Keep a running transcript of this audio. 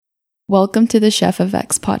Welcome to the Chef of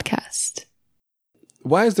X podcast.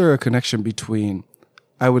 Why is there a connection between,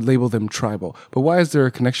 I would label them tribal, but why is there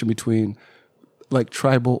a connection between like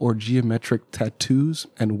tribal or geometric tattoos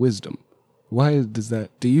and wisdom? Why does that?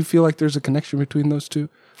 Do you feel like there's a connection between those two?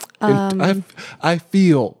 I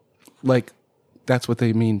feel like that's what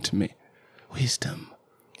they mean to me. Wisdom.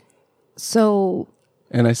 So...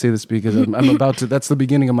 And I say this because I'm about to, that's the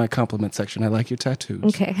beginning of my compliment section. I like your tattoos.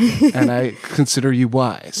 Okay. And I consider you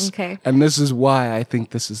wise. Okay. And this is why I think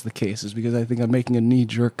this is the case, is because I think I'm making a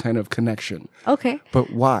knee-jerk kind of connection. Okay.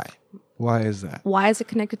 But why? Why is that? Why is it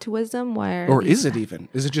connected to wisdom? Or is it even?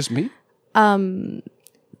 Is it just me?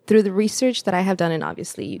 Through the research that I have done, and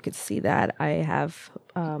obviously you could see that I have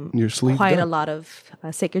quite a lot of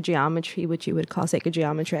sacred geometry, which you would call sacred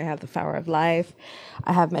geometry. I have the flower of life.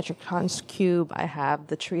 I have Metricron's cube. I have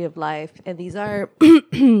the tree of life. And these are,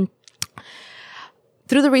 through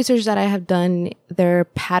the research that I have done, there are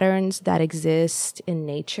patterns that exist in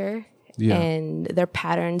nature. Yeah. And they're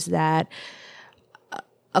patterns that,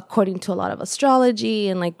 according to a lot of astrology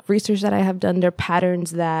and like research that I have done, they're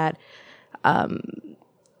patterns that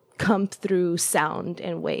come through sound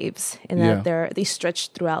and waves, and that they stretch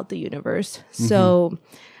throughout the universe. Mm-hmm. So,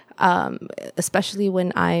 especially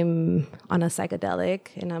when I'm on a psychedelic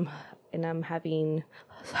and I'm having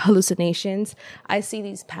hallucinations, I see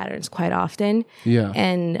these patterns quite often. Yeah,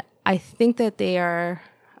 and I think that they are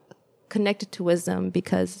connected to wisdom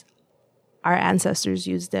because our ancestors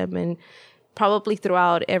used them, and probably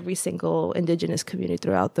throughout every single indigenous community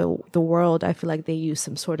throughout the world, I feel like they use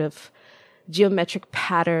some sort of geometric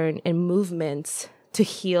pattern and movements to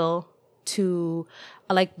heal, to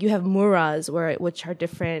like you have muras which are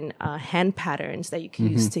different hand patterns that you can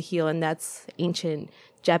use to heal, and that's ancient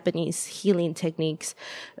Japanese healing techniques,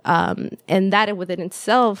 and that within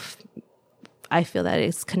itself I feel that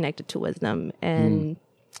it's connected to wisdom, and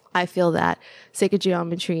I feel that sacred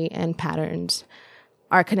geometry and patterns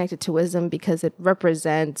are connected to wisdom because it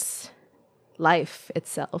represents life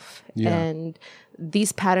itself. Yeah. And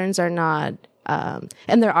these patterns are not,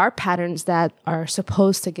 and there are patterns that are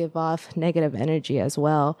supposed to give off negative energy as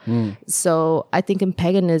well. So I think in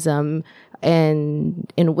paganism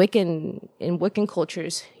and in Wiccan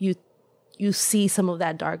cultures, you see some of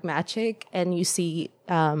that dark magic, and you see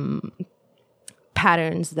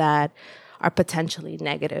patterns that are potentially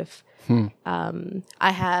negative.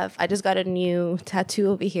 I just got a new tattoo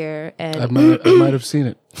over here, and I might have seen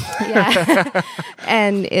it. Yeah,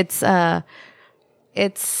 and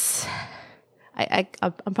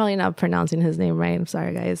I'm probably not pronouncing his name right. I'm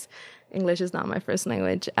sorry, guys. English is not my first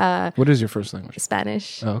language. What is your first language?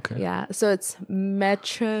 Spanish. Oh, okay. Yeah, so it's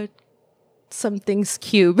Metra something's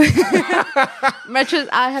cube. Metra.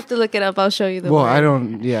 I have to look it up. I'll show you the word. I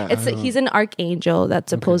don't. Yeah, he's an archangel that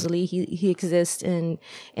supposedly he exists in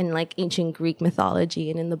like ancient Greek mythology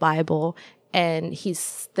and in the Bible, and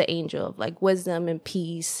he's the angel of like wisdom and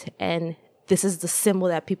peace, and this is the symbol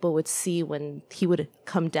that people would see when he would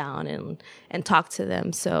come down and talk to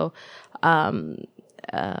them. So, and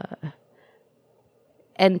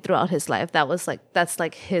throughout his life, that's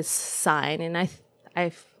like his sign, and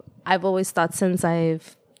I've always thought, since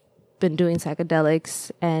I've been doing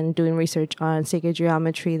psychedelics and doing research on sacred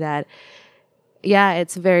geometry, that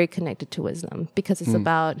it's very connected to wisdom because it's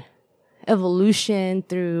about evolution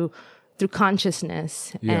through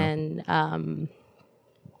consciousness. And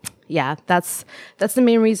that's the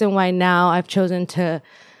main reason why now I've chosen to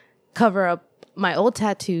cover up my old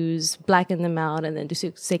tattoos, blacken them out, and then do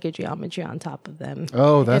sacred geometry on top of them.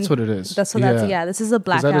 Oh, that's what it is. This is a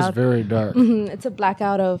blackout. That is very dark. It's a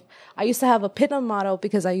blackout of, I used to have a pinup model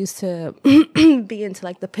because I used to be into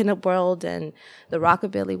like the pinup world and the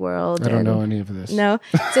rockabilly world. I don't know any of this. No?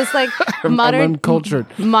 So it's like I'm uncultured.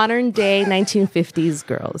 Modern day 1950s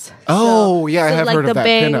girls. Oh, I have like heard of that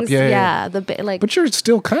bangs, pinup. But you're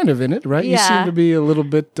still kind of in it, right? Yeah. You seem to be a little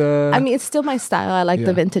bit... I mean, it's still my style. I like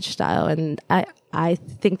the vintage style, and I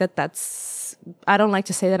think that's, I don't like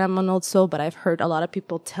to say that I'm an old soul, but I've heard a lot of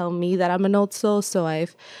people tell me that I'm an old soul. So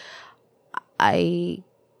I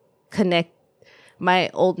connect my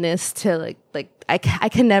oldness to like I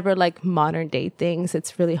can never like modern day things.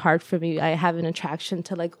 It's really hard for me. I have an attraction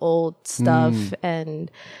to like old stuff.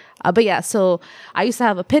 And, so I used to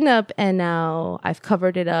have a pinup, and now I've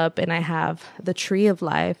covered it up, and I have the tree of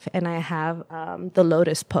life, and I have the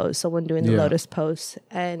lotus pose. Someone doing the lotus pose,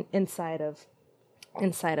 and inside of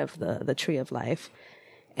the tree of life.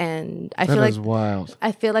 And I feel like wild.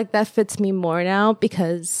 I feel like that fits me more now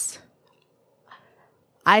because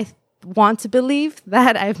I want to believe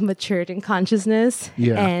that I've matured in consciousness,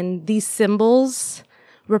 and these symbols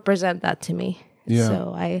represent that to me.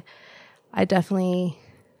 So I definitely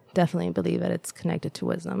definitely believe that it's connected to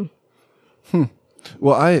wisdom.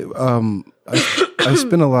 Well, I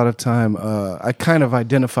spend a lot of time. I kind of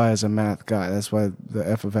identify as a math guy. That's why the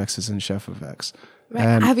f of x is in chef of x. Right.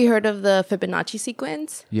 And Have you heard of the Fibonacci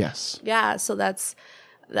sequence? yes. Yeah, so that's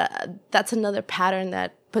another pattern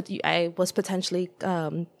that I was potentially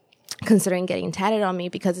considering getting tatted on me,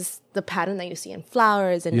 because it's the pattern that you see in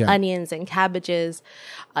flowers and onions and cabbages,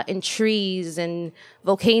 in trees and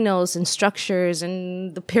volcanoes and structures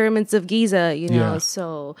and the pyramids of Giza, you know. Yeah.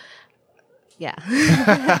 So yeah.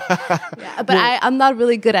 Yeah, but I'm not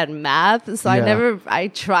really good at math, so I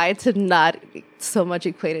try to not so much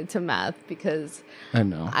equate it to math, because I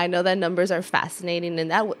know that numbers are fascinating,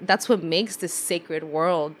 and that's what makes this sacred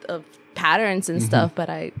world of patterns and stuff, but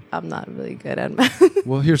I'm not really good at math.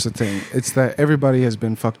 Well, here's the thing. It's that everybody has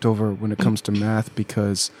been fucked over when it comes to math,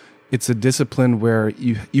 because it's a discipline where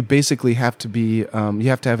you basically have to be, you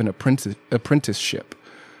have to have an apprenticeship.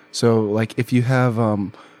 So like if you have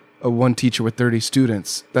a one teacher with 30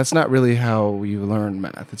 students, that's not really how you learn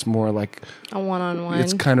math. It's more like a one-on-one.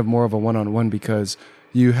 It's kind of more of a one-on-one, because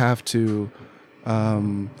you have to,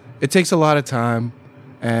 it takes a lot of time,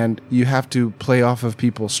 and you have to play off of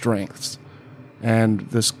people's strengths. And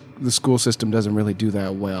the school system doesn't really do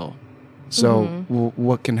that well. So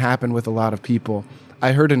what can happen with a lot of people,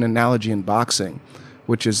 I heard an analogy in boxing,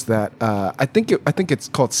 which is that I think it's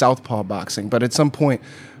called southpaw boxing, but at some point,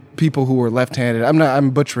 people who were left-handed,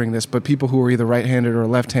 I'm butchering this, but people who were either right-handed or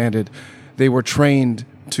left-handed, they were trained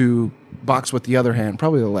to box with the other hand,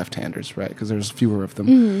 probably the left-handers, right? Because there's fewer of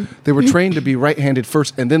them. They were trained to be right-handed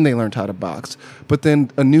first, and then they learned how to box. But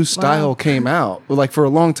then a new style came out. Like for a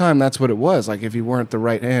long time, that's what it was. Like if you weren't the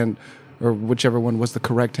right hand, or whichever one was the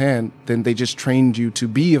correct hand, then they just trained you to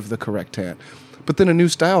be of the correct hand. But then a new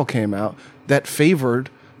style came out that favored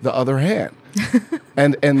the other hand.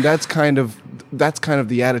 and that's kind of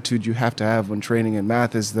the attitude you have to have when training in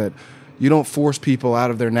math, is that you don't force people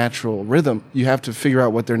out of their natural rhythm. You have to figure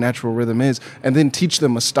out what their natural rhythm is, and then teach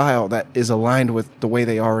them a style that is aligned with the way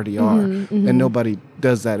they already are. And nobody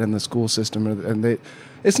does that in the school system. And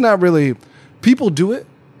it's not really, people do it,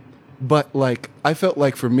 but like I felt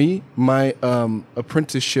like for me, my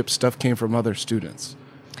apprenticeship stuff came from other students.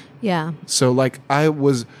 Yeah. So like I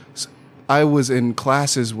was in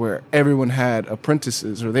classes where everyone had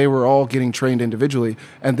apprentices, or they were all getting trained individually,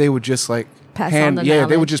 and they would just like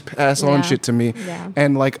they would just pass on shit to me. Yeah.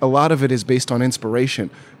 And like a lot of it is based on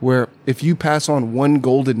inspiration, where if you pass on one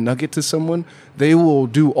golden nugget to someone, they will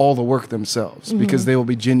do all the work themselves because they will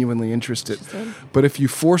be genuinely interested. But if you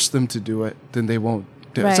force them to do it, then they won't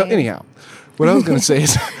do it. So anyhow, what I was going to say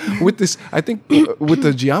is with this, I think with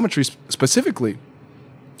the geometry specifically,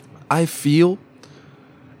 I feel,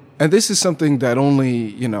 and this is something that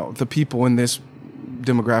only, the people in this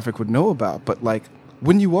demographic would know about, but like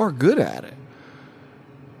when you are good at it,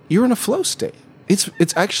 you're in a flow state.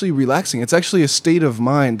 It's actually relaxing. It's actually a state of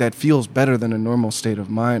mind that feels better than a normal state of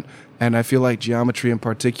mind. And I feel like geometry in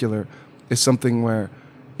particular is something where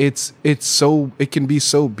it can be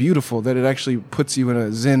so beautiful that it actually puts you in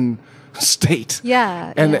a Zen state.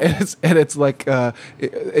 Yeah. And it's like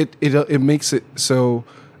it makes it so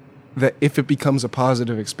that if it becomes a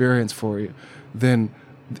positive experience for you, then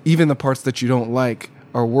even the parts that you don't like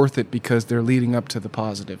are worth it because they're leading up to the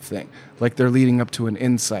positive thing. Like they're leading up to an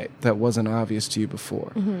insight that wasn't obvious to you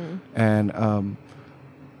before. And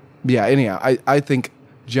anyhow, I think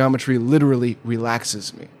geometry literally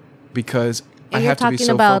relaxes me because I have to be so focused.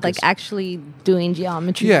 You're talking about like actually doing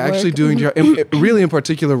geometry work? Actually doing really in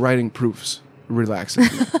particular writing proofs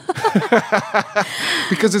relaxes me.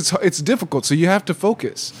 Because it's difficult, so you have to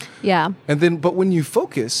focus. Yeah. But when you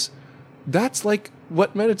focus, that's like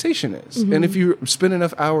what meditation is. And if you spend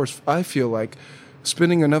enough hours, I feel like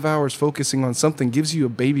spending enough hours focusing on something gives you a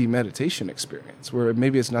baby meditation experience, where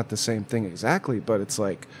maybe it's not the same thing exactly, but it's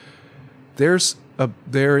like there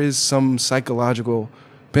is some psychological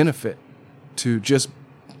benefit to just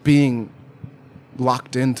being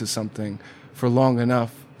locked into something for long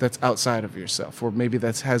enough that's outside of yourself, or maybe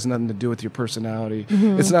that has nothing to do with your personality.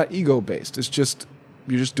 It's not ego based. It's just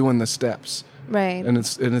you're just doing the steps, right? And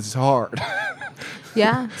it's hard.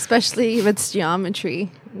 Yeah, especially if it's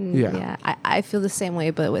geometry. Yeah. I feel the same way,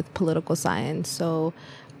 but with political science. So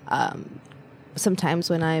sometimes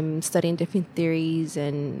when I'm studying different theories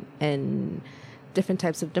and different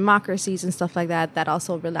types of democracies and stuff like that, that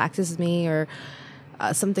also relaxes me. Or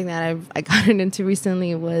something that I gotten into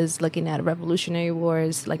recently was looking at Revolutionary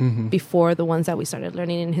Wars, like before the ones that we started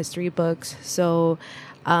learning in history books. So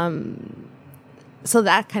so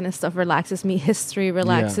that kind of stuff relaxes me. History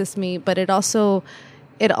relaxes me, but it also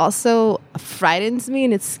it also frightens me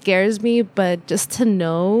and it scares me, but just to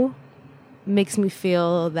know makes me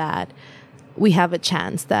feel that we have a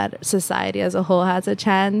chance, that society as a whole has a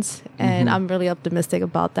chance. And I'm really optimistic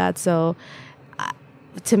about that. So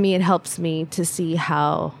to me, it helps me to see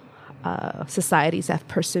how societies have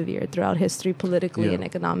persevered throughout history, politically and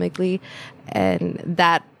economically. And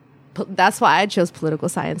that's why I chose political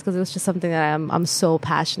science, because it was just something that I'm so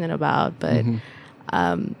passionate about. But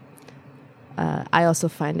I also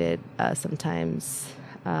find it sometimes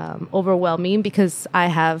overwhelming, because I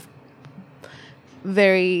have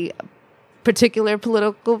very particular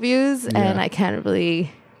political views and I can't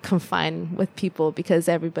really confine with people because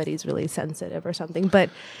everybody's really sensitive or something. But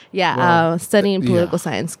studying political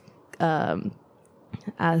science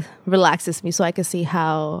relaxes me, so I can see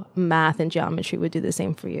how math and geometry would do the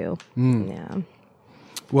same for you. Yeah.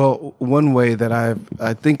 Well, one way that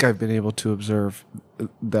I think I've been able to observe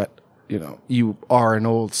that, you are an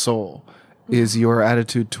old soul is your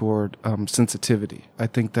attitude toward sensitivity. I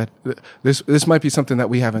think that this might be something that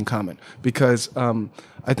we have in common, because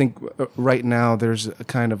I think right now there's a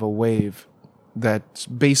kind of a wave that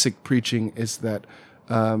basic preaching is that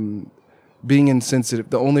being insensitive,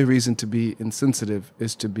 the only reason to be insensitive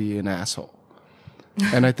is to be an asshole.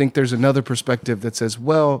 And I think there's another perspective that says,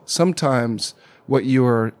 well, sometimes what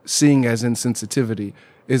you're seeing as insensitivity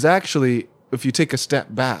is actually, if you take a step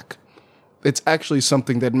back, it's actually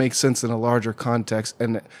something that makes sense in a larger context.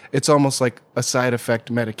 And it's almost like a side effect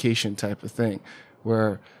medication type of thing,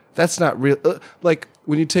 where that's not real. Like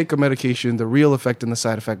when you take a medication, the real effect and the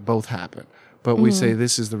side effect both happen. But we say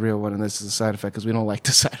this is the real one and this is the side effect because we don't like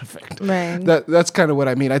the side effect. Right. That's kind of what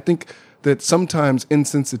I mean. I think that sometimes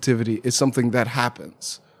insensitivity is something that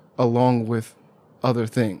happens along with other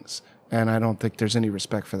things. And I don't think there's any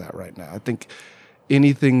respect for that right now. I think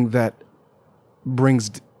anything that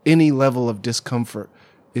brings any level of discomfort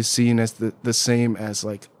is seen as the same as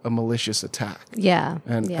like a malicious attack. Yeah.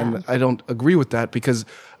 And I don't agree with that, because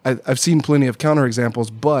I've seen plenty of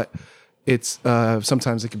counterexamples, but it's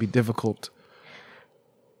sometimes it can be difficult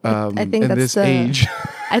I think in that's this age.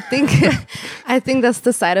 I think that's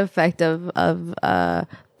the side effect of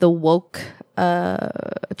the woke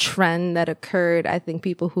trend that occurred. I think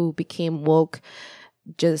people who became woke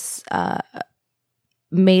just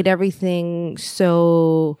made everything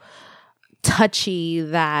so touchy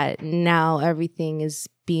that now everything is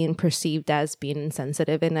being perceived as being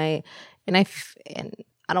insensitive. And I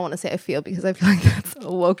don't want to say I feel, because I feel like that's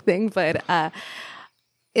a woke thing, but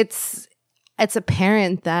it's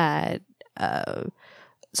apparent that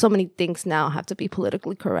so many things now have to be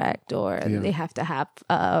politically correct, or they have to have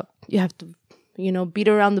you have to beat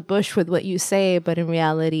around the bush with what you say, but in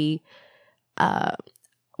reality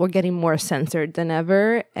we're getting more censored than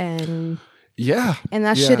ever, and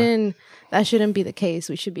that shouldn't be the case.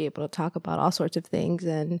 We should be able to talk about all sorts of things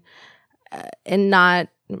and not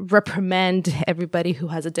reprimand everybody who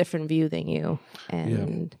has a different view than you.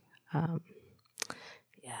 And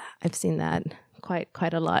I've seen that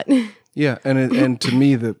quite a lot. Yeah, and to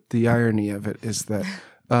me the irony of it is that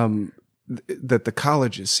that the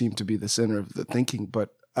colleges seem to be the center of the thinking.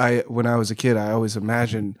 But when I was a kid, I always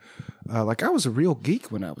imagined like I was a real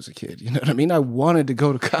geek when I was a kid. You know what I mean? I wanted to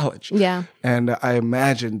go to college. Yeah, and I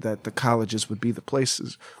imagined that the colleges would be the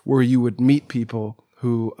places where you would meet people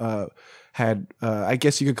who had, I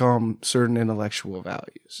guess you could call them certain intellectual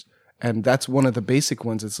values, and that's one of the basic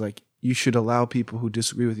ones. It's like you should allow people who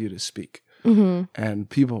disagree with you to speak. Mm-hmm. And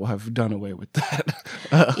people have done away with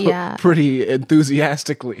that pretty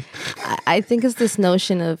enthusiastically. I think it's this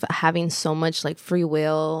notion of having so much like free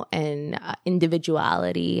will and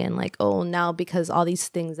individuality, and like, oh, now because all these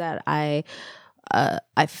things that I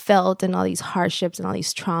felt, and all these hardships and all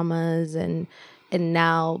these traumas, and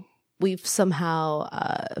now we've somehow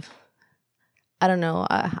I don't know,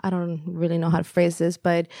 I don't really know how to phrase this,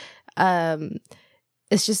 but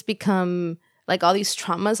it's just become like all these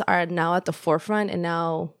traumas are now at the forefront, and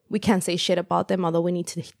now we can't say shit about them, although we need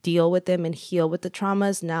to deal with them and heal with the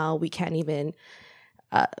traumas. Now we can't even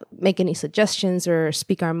make any suggestions or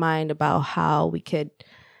speak our mind about how we could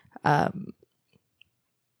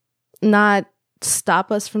not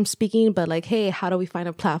stop us from speaking, but like, hey, how do we find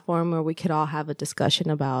a platform where we could all have a discussion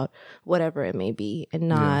about whatever it may be, and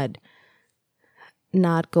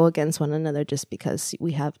not go against one another just because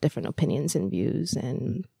we have different opinions and views.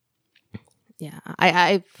 And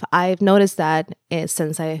I've noticed that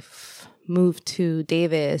since I've moved to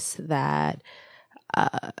Davis, that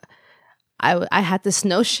I had this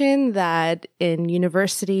notion that in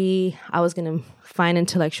university I was going to find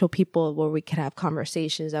intellectual people where we could have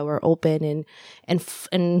conversations that were open and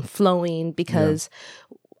flowing, because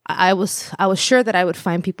I was sure that I would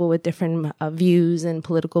find people with different views and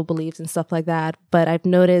political beliefs and stuff like that. But I've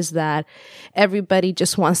noticed that everybody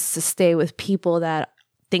just wants to stay with people that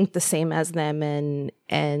think the same as them, and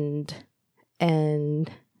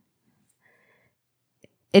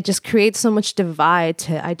it just creates so much divide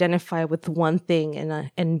to identify with one thing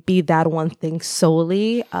and be that one thing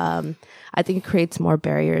solely. I think it creates more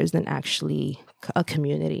barriers than actually a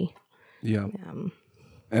community. Yeah.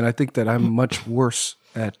 And I think that I'm much worse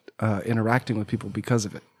at interacting with people because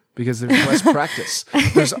of it. Because there's less practice.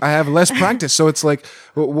 I have less practice. So it's like,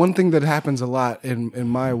 one thing that happens a lot in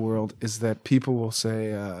my world is that people will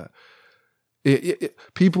say,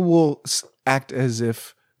 people will act as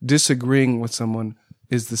if disagreeing with someone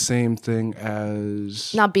is the same thing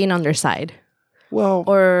as not being on their side. Well,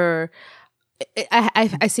 or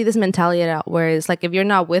I see this mentality out where it's like, if you're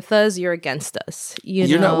not with us, you're against us.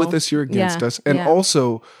 You're not with us, you're against us. And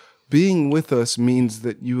also, being with us means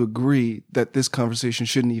that you agree that this conversation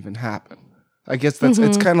shouldn't even happen. I guess that's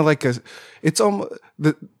it's kind of like it's almost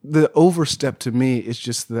the overstep to me is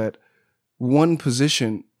just that one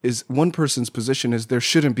person's position is there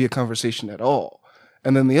shouldn't be a conversation at all.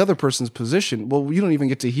 And then the other person's position, well, you don't even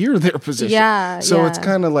get to hear their position. So it's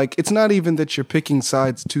kind of like, it's not even that you're picking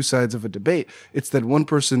two sides of a debate. It's that one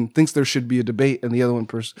person thinks there should be a debate and the other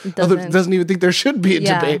person doesn't even think there should be a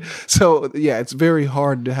debate. So yeah, it's very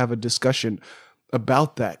hard to have a discussion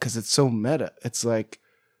about that because it's so meta. It's like,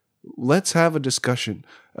 let's have a discussion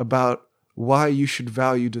about why you should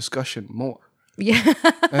value discussion more. Yeah.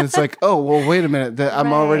 And it's like, oh, well, wait a minute.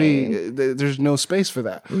 I'm already, there's no space for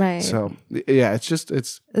that. Right. So, yeah,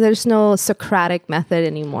 there's no Socratic method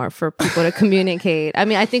anymore for people to communicate. I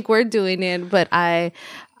mean, I think we're doing it, but I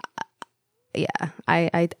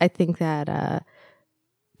think that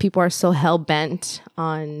people are so hell-bent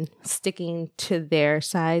on sticking to their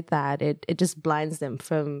side that it just blinds them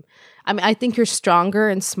from, I mean, I think you're stronger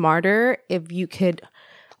and smarter if you could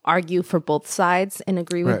argue for both sides and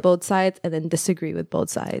agree with both sides and then disagree with both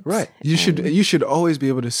sides. Right. You should always be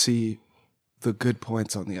able to see the good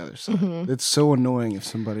points on the other side. Mm-hmm. It's so annoying if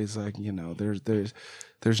somebody's like,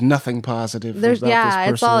 there's nothing positive about this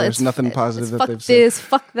person. There's nothing positive that they've said. Fuck this,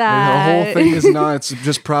 fuck that. The whole thing is not, it's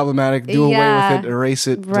just problematic. Do away with it, erase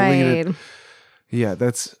it, delete it. Yeah,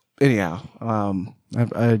 that's anyhow.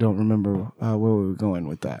 I don't remember where we were going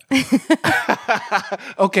with that.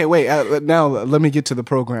 Okay, wait. Now let me get to the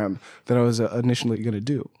program that I was initially going to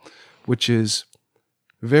do, which is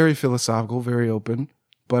very philosophical, very open,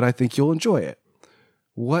 but I think you'll enjoy it.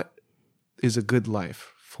 What is a good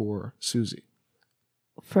life for Susie?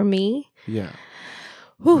 For me? Yeah.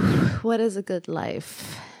 Whew, what is a good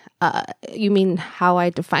life? You mean how I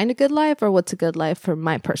define a good life, or what's a good life for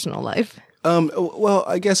my personal life? Well,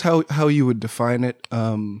 I guess how you would define it.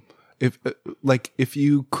 If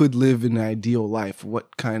you could live an ideal life,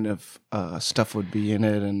 what kind of stuff would be in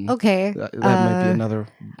it? And that might be another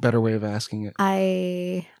better way of asking it.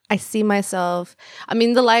 I see myself. I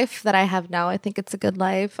mean, the life that I have now, I think it's a good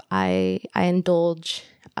life. I indulge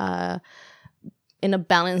in a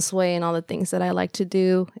balanced way in all the things that I like to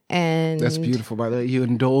do, and that's beautiful. By the way, you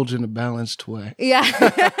indulge in a balanced way. Yeah.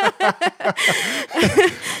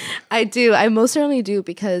 I do. I most certainly do,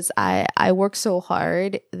 because I work so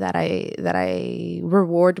hard that I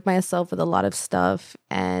reward myself with a lot of stuff,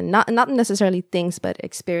 and not necessarily things, but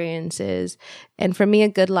experiences. And for me, a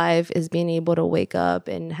good life is being able to wake up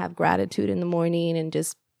and have gratitude in the morning and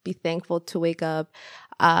just be thankful to wake up,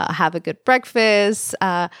 have a good breakfast,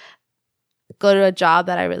 go to a job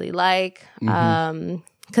that I really like,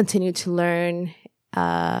 continue to learn,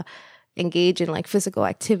 engage in like physical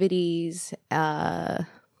activities,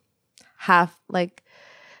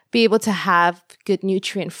 be able to have good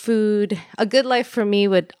nutrient food. A good life for me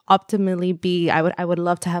would optimally be, I would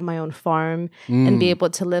love to have my own farm and be able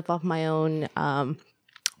to live off my own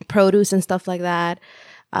produce and stuff like that,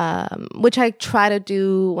 which I try to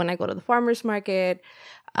do when I go to the farmer's market.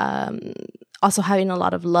 Also having a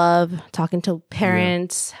lot of love, talking to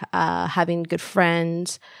parents, having good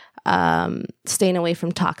friends, staying away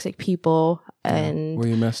from toxic people. And where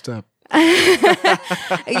you messed up.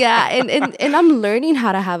 Yeah, and I'm learning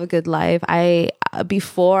how to have a good life.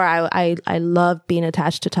 Before I loved being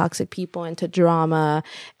attached to toxic people and to drama,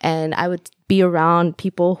 and I would be around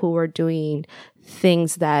people who were doing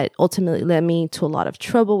things that ultimately led me to a lot of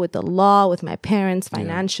trouble with the law, with my parents,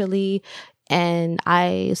 financially. And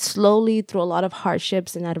I slowly, through a lot of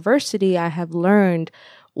hardships and adversity, I have learned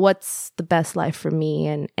what's the best life for me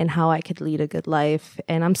and how I could lead a good life.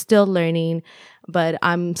 And I'm still learning, but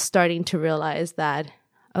I'm starting to realize that,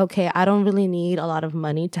 okay, I don't really need a lot of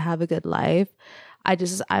money to have a good life.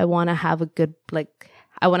 I want to have a good,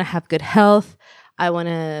 I want to have good health. I want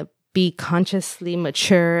to be consciously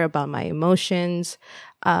mature about my emotions,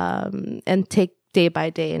 and take day by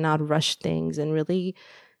day and not rush things and really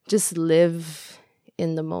just live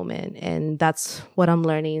in the moment. And that's what I'm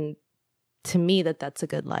learning. To me, that's a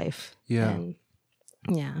good life. Yeah. And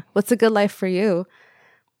yeah. What's a good life for you?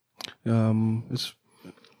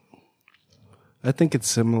 I think it's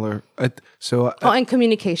similar. And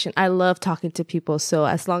communication. I love talking to people. So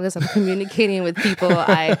as long as I'm communicating with people,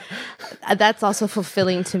 that's also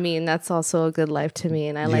fulfilling to me, and that's also a good life to me.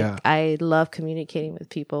 And I love communicating with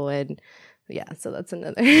people, and yeah. So that's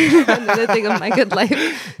another another thing of my good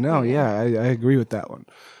life. No, yeah, I agree with that one.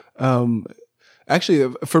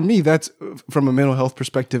 Actually, for me, that's from a mental health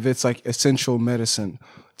perspective. It's like essential medicine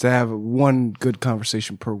to have one good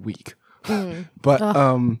conversation per week. But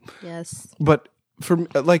yes. But for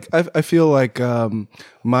like, I feel like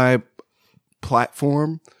my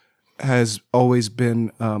platform has always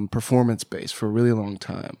been performance based for a really long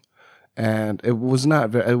time, and it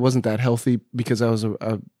wasn't that healthy because I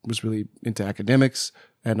was really into academics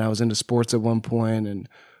and I was into sports at one point, and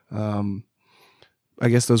I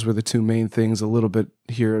guess those were the two main things. A little bit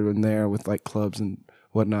here and there with like clubs and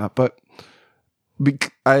whatnot, but.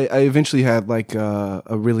 I eventually had like a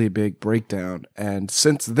really big breakdown, and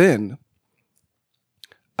since then,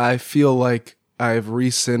 I feel like I've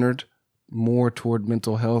recentered more toward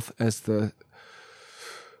mental health as the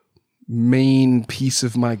main piece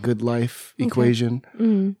of my good life equation.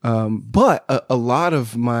 But a lot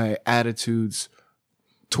of my attitudes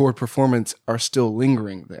toward performance are still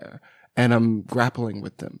lingering there, and I'm grappling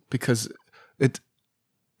with them because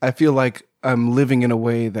I feel like I'm living in a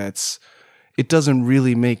way it doesn't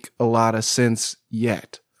really make a lot of sense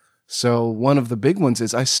yet. So one of the big ones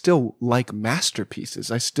is I still like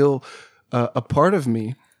masterpieces. I still, a part of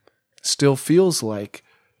me still feels like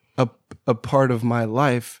a part of my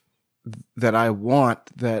life that I want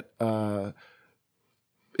that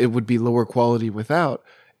it would be lower quality without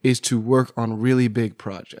is to work on really big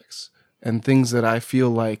projects and things that I feel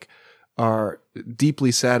like are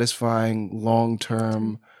deeply satisfying,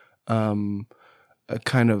 long-term,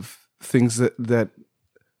 kind of things that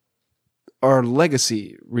are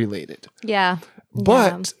legacy related. Yeah.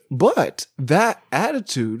 But that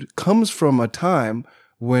attitude comes from a time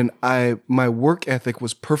when my work ethic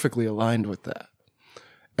was perfectly aligned with that.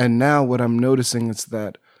 And now what I'm noticing is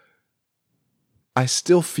that I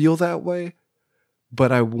still feel that way,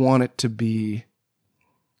 but I want it to be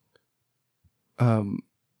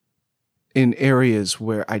in areas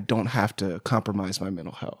where I don't have to compromise my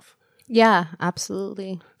mental health. Yeah,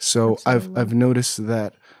 absolutely. So I've noticed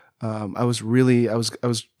that I was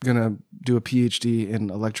gonna do a PhD in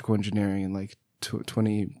electrical engineering in like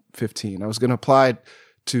 2015. I was gonna apply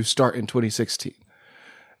to start in 2016,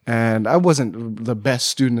 and I wasn't the best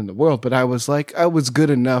student in the world, but I was good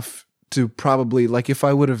enough to probably, like, if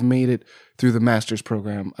I would have made it through the master's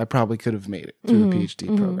program, I probably could have made it through the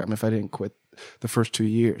PhD program if I didn't quit the first 2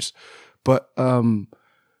 years. But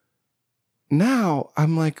now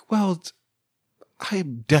I'm like, well, I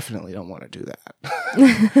definitely don't want to do that.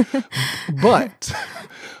 but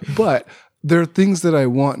there are things that I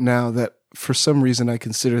want now that for some reason I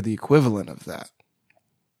consider the equivalent of that.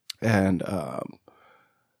 And, I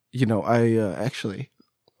actually,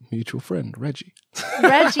 mutual friend, Reggie.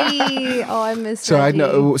 Reggie. Oh, I miss so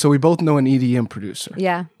Reggie. So we both know an EDM producer.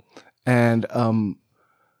 Yeah. And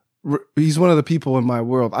he's one of the people in my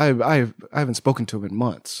world. I haven't spoken to him in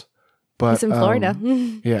months. But, he's in Florida.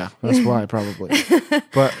 Yeah, that's why probably.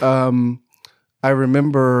 But I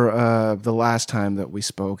remember the last time that we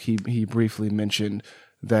spoke, he briefly mentioned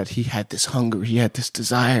that he had this hunger, he had this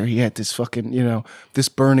desire, he had this fucking, this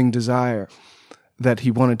burning desire that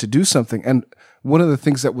he wanted to do something. And one of the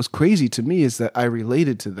things that was crazy to me is that I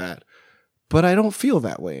related to that, but I don't feel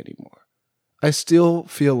that way anymore. I still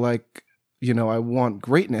feel like, I want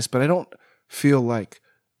greatness, but I don't feel like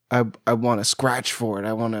I want to scratch for it.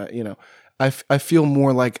 I want to, I feel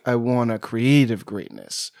more like I want a creative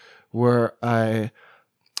greatness where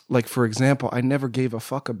for example, I never gave a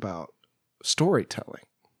fuck about storytelling.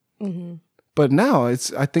 Mm-hmm. But now I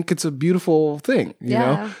think it's a beautiful thing, you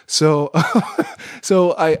know? So,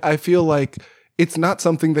 so I feel like it's not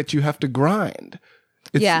something that you have to grind.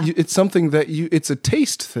 It's something that it's a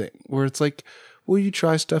taste thing where it's like, well, you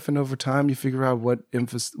try stuff and over time you figure out what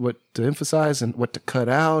to emphasize and what to cut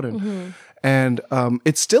out. And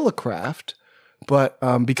it's still a craft, but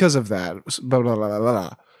because of that, blah, blah, blah,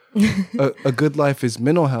 blah, blah. A good life is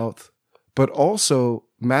mental health, but also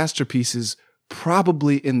masterpieces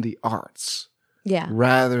probably in the arts,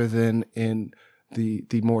 rather than in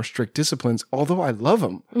the more strict disciplines. Although I love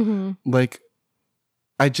them, like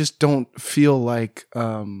I just don't feel like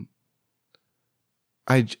I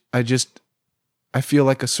feel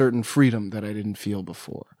like a certain freedom that I didn't feel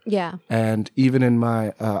before. Yeah. And even in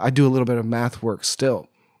my I do a little bit of math work still,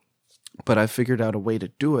 but I figured out a way to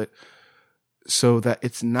do it so that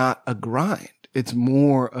it's not a grind. It's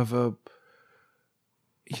more of a,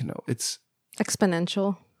 it's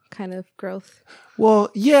exponential kind of growth.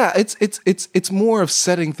 Well, yeah, it's more of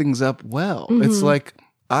setting things up well. Mm-hmm. It's like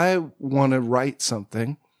I want to write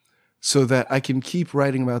something so that I can keep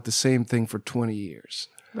writing about the same thing for 20 years.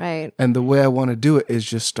 Right. And the way I want to do it is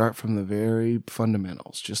just start from the very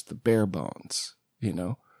fundamentals, just the bare bones,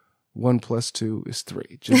 1 + 2 is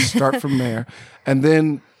 3. Just start from there. And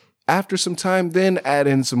then after some time, then add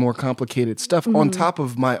in some more complicated stuff on top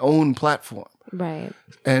of my own platform. Right.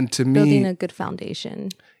 And to me, building a good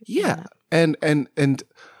foundation. Yeah. And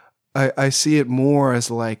I see it more as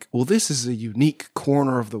like, well, this is a unique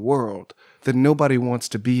corner of the world that nobody wants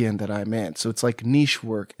to be in that I'm in. So it's like niche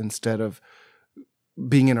work instead of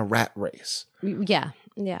being in a rat race. Yeah.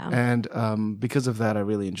 Yeah. And because of that, I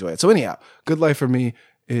really enjoy it. So anyhow, Good Life for me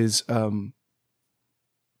is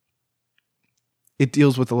it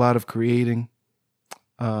deals with a lot of creating,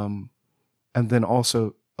 and then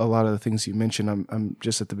also a lot of the things you mentioned. I'm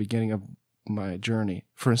just at the beginning of my journey.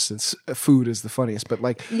 For instance, food is the funniest, but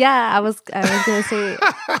like I was gonna say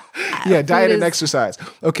yeah, diet and exercise.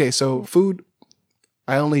 Okay, so food.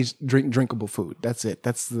 I only drink drinkable food. That's it.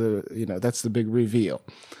 That's the big reveal.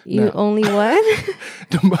 You now, only what?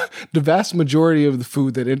 The vast majority of the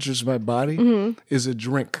food that enters my body is a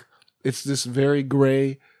drink. It's this very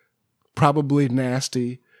gray, probably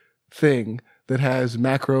nasty thing that has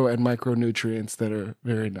macro and micronutrients that are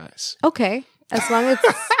very nice. Okay. As long as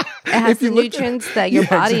it has the nutrients that your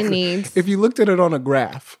body needs. If you looked at it on a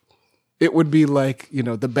graph, it would be like,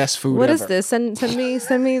 the best food What ever. is this? Send me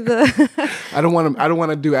the I don't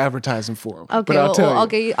want to do advertising for them. Okay, but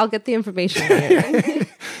I'll get the information later.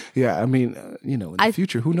 Yeah, I mean, in the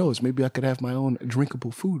future, who knows? Maybe I could have my own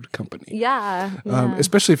drinkable food company. Yeah.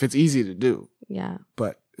 Especially if it's easy to do. Yeah.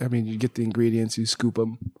 But I mean, you get the ingredients, you scoop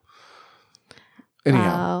them.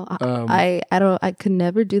 Anyhow, I could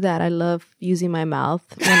never do that. I love using my mouth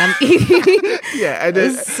when I'm eating.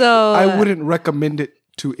 Yeah, so I wouldn't recommend it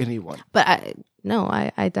to anyone. But I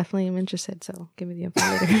definitely am interested. So give me the info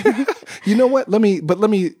later. You know what? Let me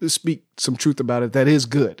speak some truth about it. That is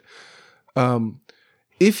good.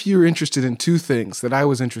 If you're interested in 2 things that I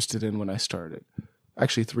was interested in when I started,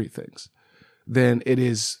 actually 3 things, then it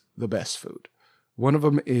is the best food. One of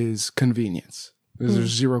them is convenience.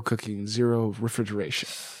 There's 0 cooking, 0 refrigeration.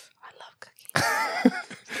 I love cooking.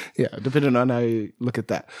 Yeah, depending on how you look at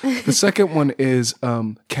that. The second one is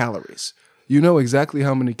calories. You know exactly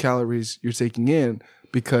how many calories you're taking in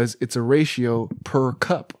because it's a ratio per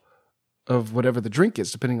cup of whatever the drink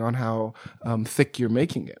is, depending on how thick you're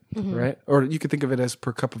making it, right? Or you could think of it as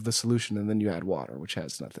per cup of the solution, and then you add water, which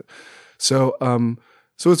has nothing. So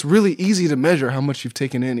it's really easy to measure how much you've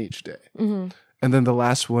taken in each day. Mm-hmm. And then the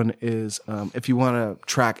last one is if you want to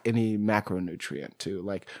track any macronutrient too.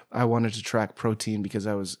 Like I wanted to track protein because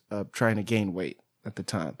I was trying to gain weight at the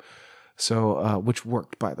time. So which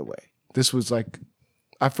worked, by the way. This was like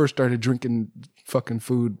I first started drinking fucking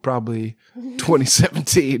food probably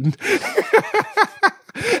 2017.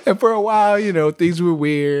 And for a while, things were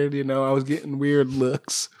weird. I was getting weird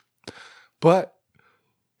looks. But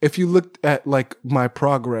if you looked at like my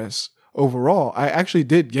progress overall, I actually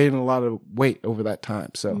did gain a lot of weight over that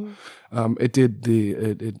time. So it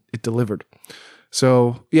delivered.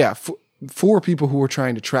 So yeah, for people who are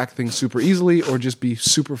trying to track things super easily or just be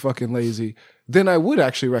super fucking lazy, then I would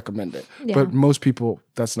actually recommend it. Yeah. But most people,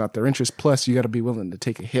 that's not their interest. Plus, you got to be willing to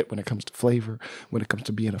take a hit when it comes to flavor, when it comes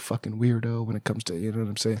to being a fucking weirdo, when it comes to, you know what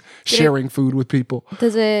I'm saying, sharing food with people.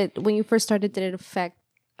 When you first started, did it affect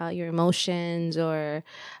your emotions or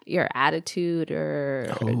your attitude,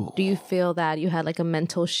 or do you feel that you had like a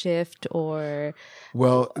mental shift or?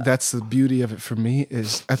 Well, that's the beauty of it for me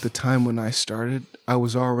is at the time when I started, I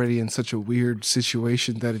was already in such a weird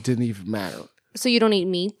situation that it didn't even matter. So you don't eat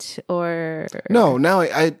meat or? No, now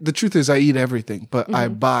the truth is I eat everything, but I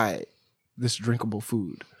buy this drinkable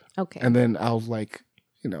food. Okay. And then I'll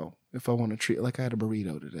if I want to treat, like I had a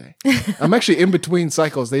burrito today. I'm actually in between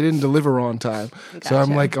cycles. They didn't deliver on time. Gotcha. So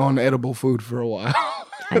I'm like on edible food for a while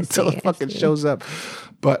until it fucking shows up.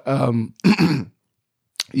 But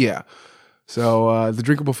yeah. So the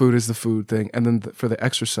drinkable food is the food thing. And then for the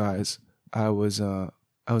exercise, I was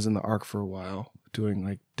in the Arc for a while doing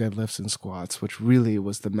like deadlifts and squats, which really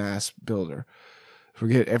was the mass builder.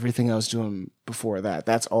 Forget everything I was doing before that.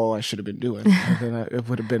 That's all I should have been doing. And then it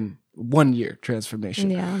would have been 1 year transformation.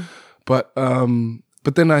 Yeah. But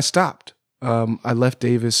but then I stopped. I left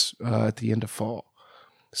Davis at the end of fall.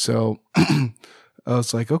 So I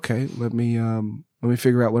was like, okay, let me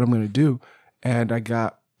figure out what I'm going to do. And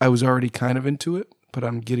I was already kind of into it, but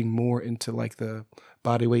I'm getting more into like the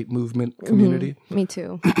body weight movement community. Me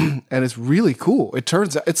too. And it's really cool. It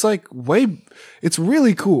turns out it's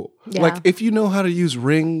really cool. Yeah. Like if you know how to use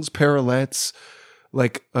rings, parallettes,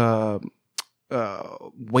 like weight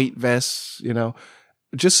vests,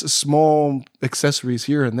 just small accessories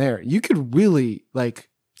here and there, you could really like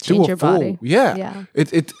change do a your full body. Yeah.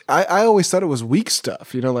 I always thought it was weak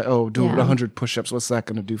stuff, like, oh, do 100 push-ups, what's that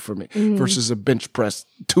going to do for me versus a bench press,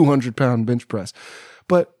 200-pound bench press.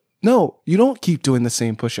 But no, you don't keep doing the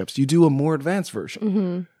same push-ups. You do a more advanced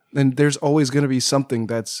version. And there's always going to be something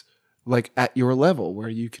that's like at your level where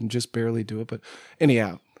you can just barely do it. But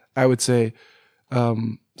anyhow, I would say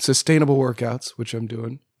sustainable workouts, which I'm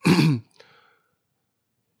doing.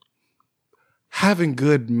 Having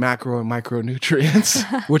good macro and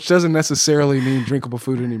micronutrients, which doesn't necessarily mean drinkable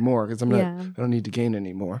food anymore because I don't need to gain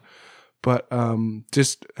anymore. But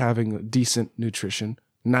just having decent nutrition,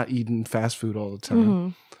 not eating fast food all the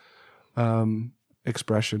time.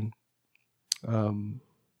 Expression. I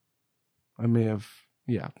may have,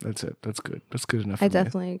 that's it. That's good. That's good enough. I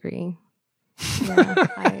definitely agree.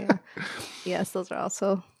 Yeah, yes, those are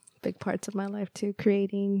also big parts of my life too.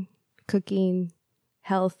 Creating, cooking,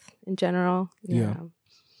 health in general. Yeah.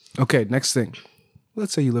 Okay, next thing.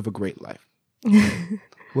 Let's say you live a great life.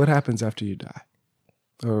 What happens after you die?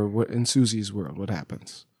 Or what in Susie's world, what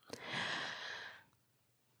happens?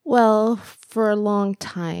 Well, for a long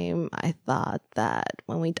time, I thought that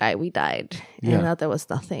when we died, we died. And that there was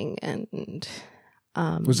nothing. And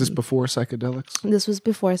was this before psychedelics? This was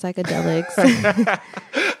before psychedelics.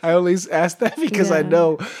 I always ask that because I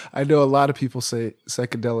know a lot of people say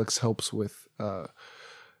psychedelics helps with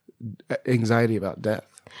anxiety about death.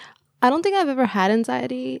 I don't think I've ever had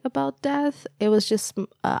anxiety about death. It was just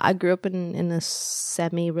I grew up in a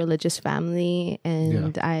semi-religious family,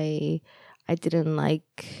 and I didn't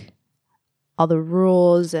like all the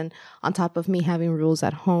rules, and on top of me having rules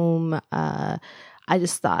at home, I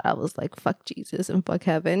just thought I was like, fuck Jesus and fuck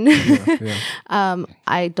heaven.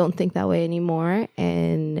 I don't think that way anymore.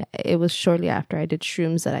 And it was shortly after I did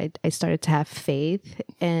shrooms that I started to have faith.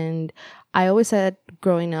 And I always said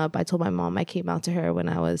growing up, I told my mom, I came out to her when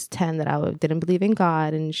I was 10 that I didn't believe in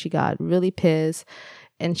God, and she got really pissed.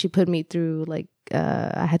 And she put me through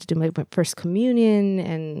I had to do my first communion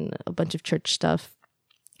and a bunch of church stuff.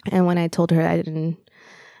 And when I told her I didn't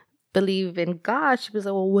believe in God, she was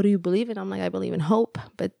like, well, what do you believe in? I'm like, I believe in hope.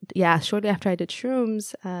 But shortly after I did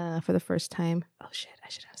shrooms for the first time, oh shit, I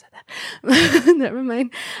should have said that. Never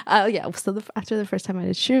mind. So after the first time I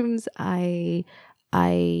did shrooms,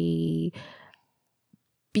 I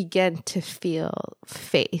began to feel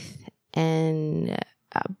faith, and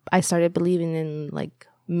I started believing in like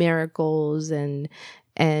miracles and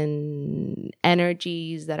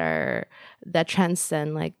energies that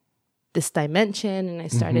transcend like this dimension. And I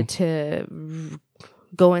started to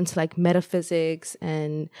go into like metaphysics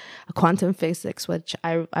and quantum physics, which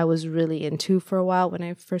I was really into for a while when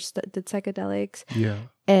I first did psychedelics.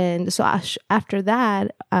 And so after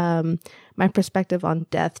that, my perspective on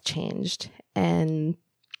death changed, and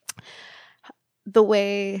the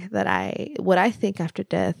way that what I think after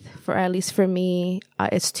death, at least for me,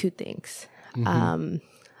 it's two things.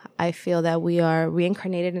 I feel that we are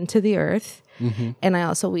reincarnated into the earth, and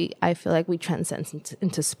I feel like we transcend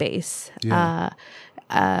into space.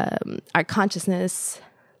 Our consciousness,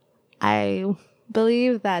 I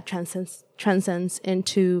believe that transcends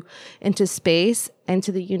into space,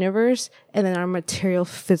 into the universe, and then our material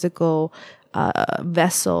physical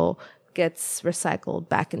vessel gets recycled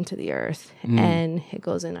back into the earth, and it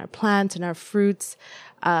goes in our plants and our fruits.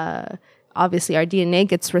 Obviously, our DNA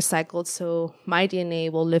gets recycled, so my DNA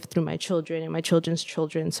will live through my children and my children's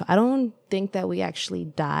children. So I don't think that we actually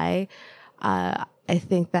die. I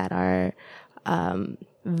think that our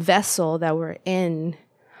vessel that we're in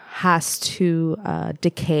has to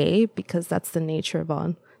decay, because that's the nature of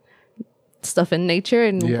all stuff in nature,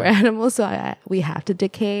 and we're animals, so we have to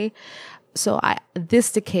decay. So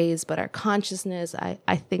this decays, but our consciousness,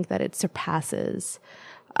 I think that it surpasses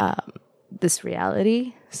this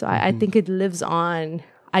reality. So I think it lives on.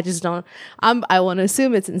 I just don't. I want to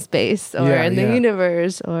assume it's in space or in the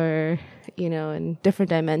universe, or in different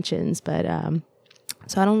dimensions. But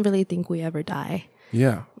so I don't really think we ever die.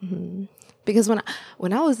 Yeah. Because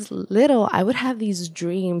when I was little, I would have these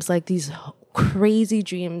dreams, like these crazy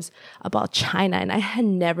dreams about China, and I had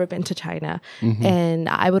never been to China, and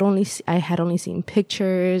I had only seen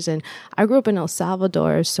pictures, and I grew up in El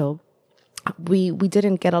Salvador, so we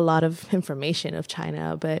didn't get a lot of information of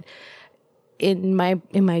China, but in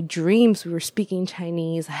my dreams we were speaking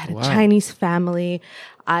Chinese. I had a Chinese family.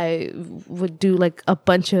 I would do like a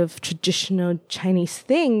bunch of traditional Chinese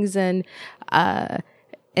things, and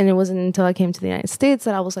it wasn't until I came to the United States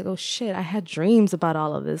that I was like, oh shit, I had dreams about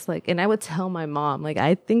all of this. Like, and I would tell my mom, like,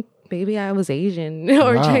 I think maybe I was Asian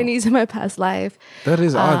or Chinese in my past life. That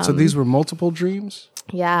is odd. So these were multiple dreams?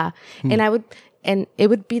 Yeah. And it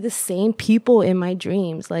would be the same people in my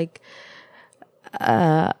dreams, like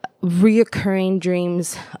reoccurring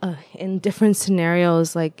dreams in different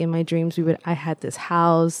scenarios. Like in my dreams, I had this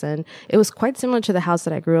house, and it was quite similar to the house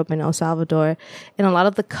that I grew up in El Salvador. And a lot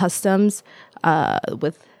of the customs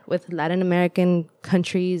with Latin American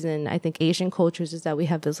countries and I think Asian cultures is that we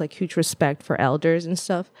have this like huge respect for elders and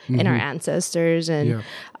stuff and our ancestors, and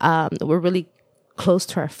we're really close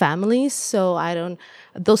to our families. So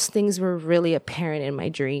those things were really apparent in my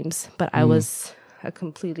dreams, but I was a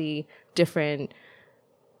completely different.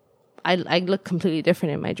 I look completely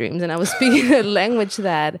different in my dreams, and I was speaking a language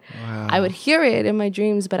that I would hear it in my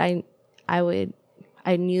dreams, but I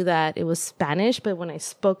knew that it was Spanish, but when I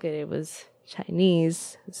spoke it, it was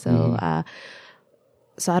Chinese. So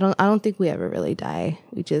so I don't think we ever really die.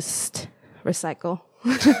 We just recycle.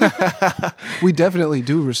 We definitely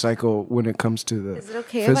do recycle when it comes to the Is it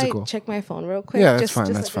okay physical. if I check my phone real quick? Yeah, that's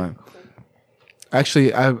fine. That's fine.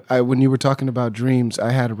 Actually, I when you were talking about dreams,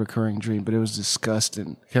 I had a recurring dream, but it was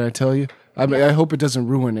disgusting. Can I tell you? I mean, I hope it doesn't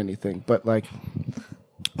ruin anything, but like,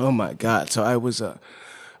 oh my God. So I was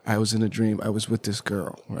in a dream. I was with this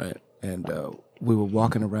girl, right? And we were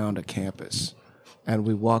walking around a campus, and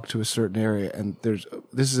we walked to a certain area, and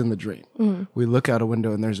this is in the dream. We look out a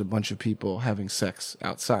window, and there's a bunch of people having sex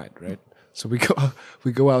outside, right? So we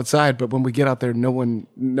go outside, but when we get out there, no one's,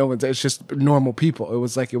 it's just normal people. It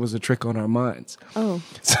was like it was a trick on our minds. Oh.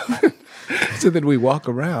 So then we walk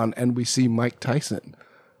around and we see Mike Tyson.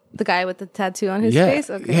 The guy with the tattoo on his face?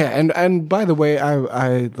 Okay. Yeah, and by the way,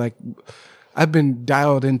 I've been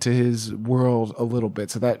dialed into his world a little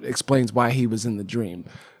bit, so that explains why he was in the dream.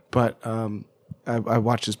 But I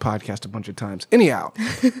watched his podcast a bunch of times. Anyhow,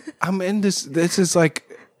 I'm in this is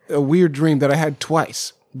like a weird dream that I had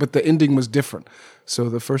twice, but the ending was different. So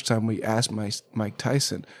the first time we asked Mike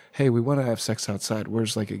Tyson, hey, we want to have sex outside.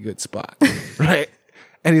 Where's like a good spot? Right?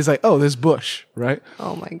 And he's like, oh, this bush, right?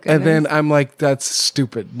 Oh my goodness. And then I'm like, that's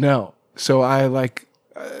stupid. No. So I like,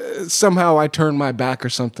 somehow I turn my back or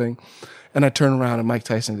something, and I turn around and Mike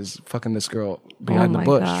Tyson is fucking this girl behind the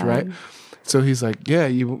bush, God. Right? So he's like, yeah,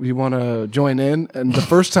 you want to join in? And the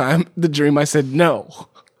first time, the dream, I said no.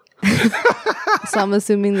 So I'm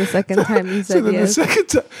assuming the second time you said yes.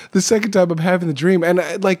 The second time I'm having the dream, and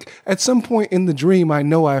like at some point in the dream, I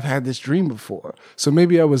know I've had this dream before. So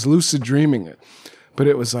maybe I was lucid dreaming it, but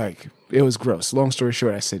it was gross. Long story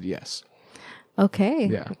short, I said yes. Okay.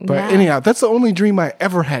 Yeah. But anyhow, that's the only dream I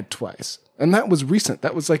ever had twice, and that was recent.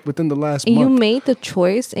 That was like within the last month. You made the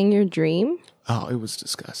choice in your dream? Oh, it was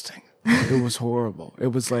disgusting. It was horrible. It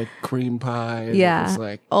was like cream pie. Yeah. It was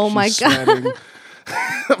like, oh my God.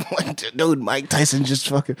 I'm like, dude, Mike Tyson just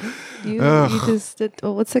fucking. You just did.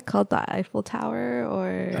 What's it called? The Eiffel Tower,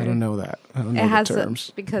 or I don't know that. I don't know the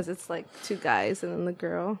terms. Because it's like two guys and then the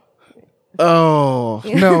girl. Oh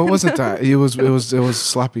no, it wasn't that. It was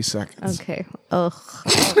sloppy seconds. Okay. Ugh.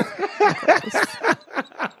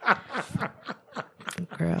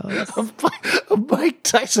 Gross. A Mike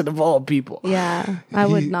Tyson of all people. Yeah, I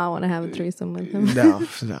would not want to have a threesome with him.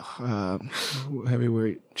 No.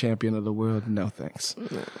 Heavyweight champion of the world. No thanks.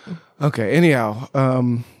 No. Okay. Anyhow,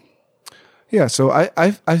 yeah. So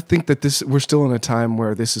I think that we're still in a time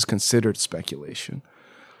where this is considered speculation,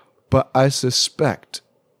 but I suspect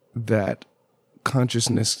that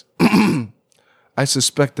consciousness. I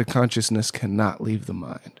suspect that consciousness cannot leave the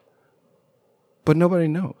mind, but nobody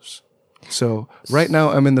knows. So right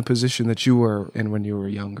now I'm in the position that you were in when you were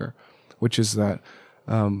younger, which is that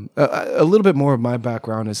a little bit more of my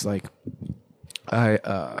background is like I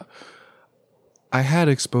had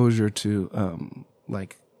exposure to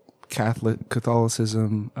like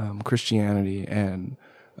Catholicism, Christianity, and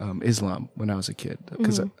Islam when I was a kid,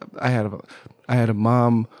 because I had a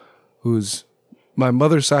mom who's. My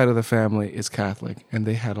mother's side of the family is Catholic, and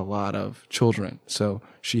they had a lot of children. So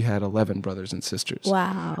she had 11 brothers and sisters.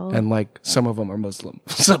 Wow. And like some of them are Muslim,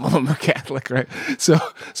 some of them are Catholic, right? So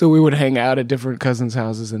we would hang out at different cousins'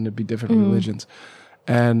 houses, and there'd be different religions.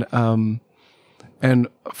 And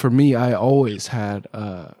for me, I always had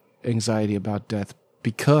anxiety about death,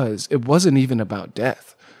 because it wasn't even about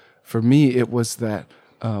death. For me, it was that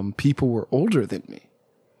people were older than me.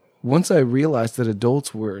 once I realized that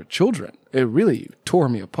adults were children, it really tore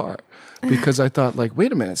me apart because I thought like,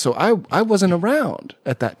 wait a minute. So I wasn't around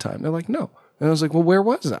at that time. They're like, no. And I was like, well, where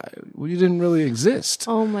was I? Well, you didn't really exist.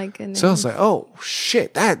 Oh my goodness. So I was like, oh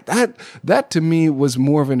shit, that to me was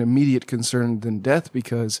more of an immediate concern than death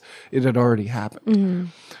because it had already happened. Mm-hmm.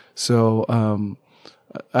 So,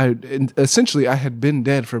 essentially I had been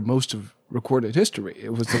dead for most of recorded history.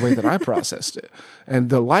 It was the way that I processed it.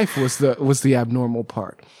 And the life was the abnormal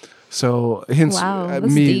part. So hence that's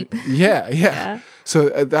me, deep. yeah. So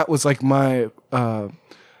that was like my,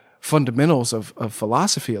 fundamentals of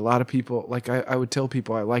philosophy. A lot of people, like I would tell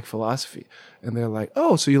people I like philosophy and they're like,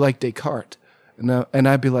 oh, so you like Descartes? And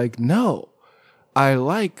I'd be like, no, I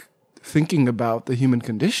like thinking about the human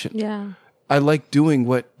condition. Yeah. I like doing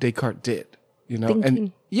what Descartes did, Thinking.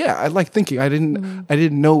 and yeah, I like thinking. I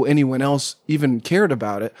didn't know anyone else even cared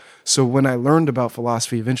about it. So when I learned about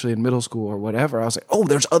philosophy eventually in middle school or whatever, I was like, oh,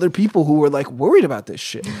 there's other people who were like worried about this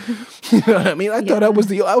shit. You know what I mean? I thought I was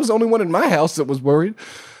the only one in my house that was worried.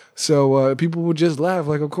 So people would just laugh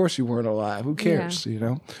like, of course you weren't alive. Who cares,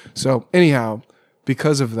 So anyhow,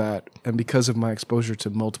 because of that and because of my exposure to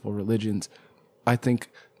multiple religions, I think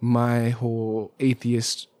my whole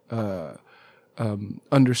atheist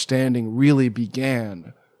understanding really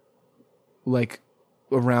began like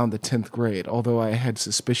around the 10th grade, although I had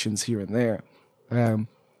suspicions here and there.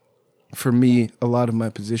 For me, a lot of my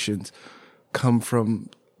positions come from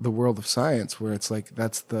the world of science where it's like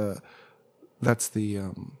that's the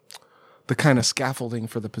kind of scaffolding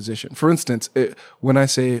for the position. For instance, when I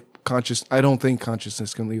say I don't think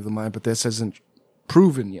consciousness can leave the mind, but this isn't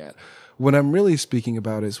proven yet. What I'm really speaking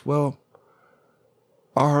about is, well,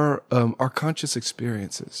 our conscious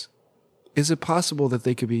experiences, is it possible that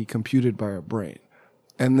they could be computed by our brain?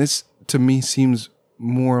 And this, to me, seems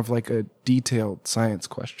more of like a detailed science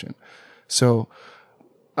question. So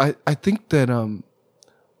I think that,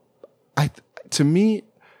 I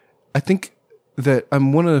think that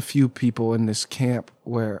I'm one of the few people in this camp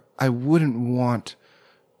where I wouldn't want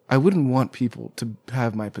people to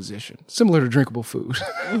have my position. Similar to drinkable food.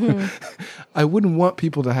 Mm-hmm. I wouldn't want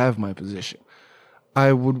people to have my position.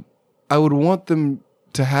 I would want them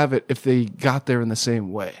to have it if they got there in the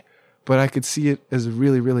same way. But I could see it as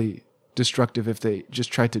really, really destructive if they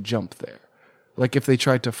just tried to jump there. Like if they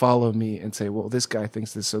tried to follow me and say, well, this guy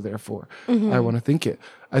thinks this, so therefore I want to think it.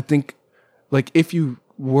 I think like if you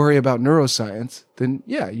worry about neuroscience, then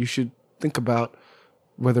yeah, you should think about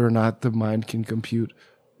whether or not the mind can compute,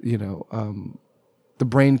 the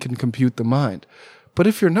brain can compute the mind. But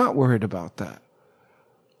if you're not worried about that,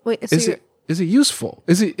 wait, so is it useful?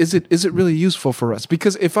 Is it really useful for us?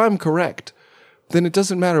 Because if I'm correct, then it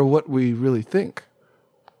doesn't matter what we really think,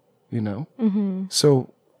 Mm-hmm.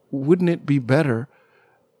 So wouldn't it be better,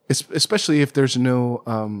 especially if there's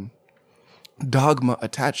no dogma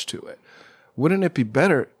attached to it? Wouldn't it be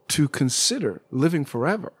better to consider living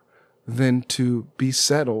forever than to be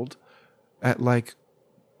settled at like,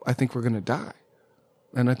 I think we're going to die?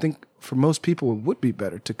 And I think for most people, it would be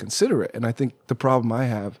better to consider it. And I think the problem I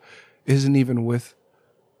have isn't even with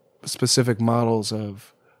specific models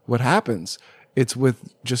of what happens. It's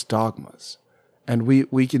with just dogmas. And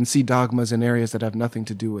we can see dogmas in areas that have nothing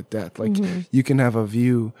to do with death. Like you can have a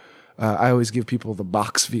view. I always give people the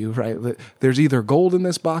box view, right? There's either gold in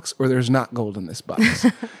this box or there's not gold in this box.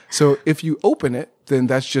 So if you open it, then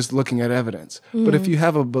that's just looking at evidence. Mm. But if you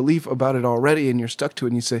have a belief about it already and you're stuck to it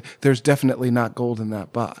and you say, there's definitely not gold in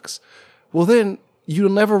that box, well, then you'll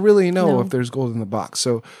never really know if there's gold in the box.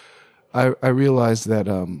 So I realized that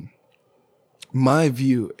my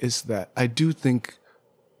view is that I do think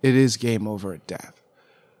it is game over at death.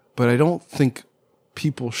 But I don't think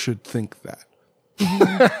people should think that.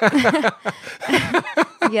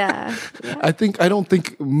 Yeah. I don't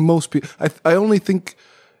think most people. I only think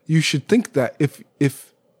you should think that if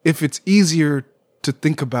it's easier to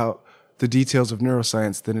think about the details of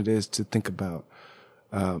neuroscience than it is to think about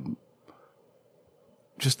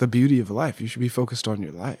just the beauty of life. You should be focused on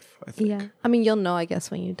your life, I think. Yeah. I mean, you'll know, I guess,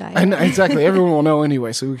 when you die. I know, exactly. Everyone will know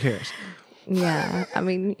anyway, so who cares? Yeah. I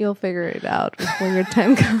mean, you'll figure it out when your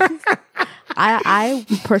time comes. I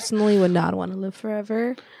personally would not want to live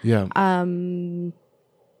forever. Yeah. I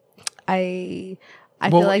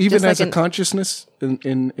feel like even just as like a consciousness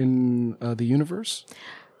in the universe,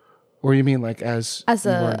 or you mean like as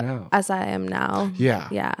you are now? As I am now. Yeah.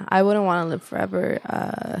 Yeah. I wouldn't want to live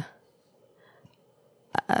forever.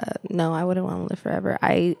 No, I wouldn't want to live forever.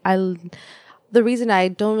 The reason I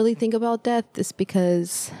don't really think about death is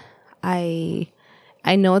because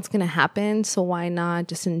I know it's going to happen. So why not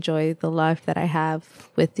just enjoy the life that I have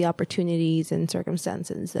with the opportunities and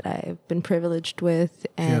circumstances that I've been privileged with?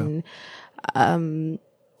 And,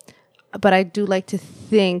 but I do like to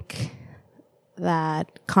think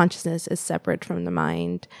that consciousness is separate from the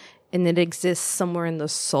mind and it exists somewhere in the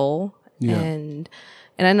soul. Yeah. And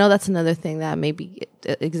I know that's another thing that maybe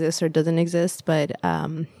it exists or doesn't exist, but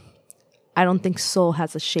I don't think soul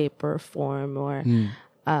has a shape or a form or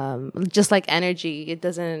just like energy, it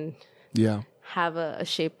doesn't have a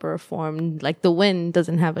shape or a form. Like the wind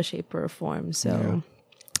doesn't have a shape or a form. So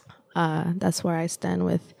that's where I stand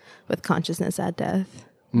with consciousness at death.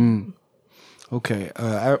 Okay,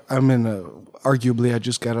 I'm in arguably I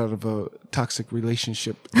just got out of a toxic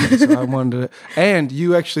relationship, so I wanted to, and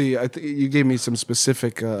you actually, you gave me some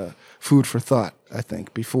specific food for thought, I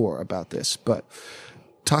think, before about this, but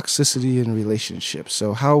toxicity in relationships.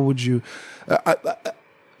 So how would you, how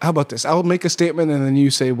about this? I'll make a statement and then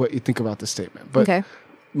you say what you think about the statement. But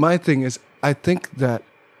my thing is, I think that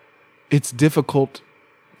it's difficult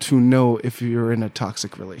to know if you're in a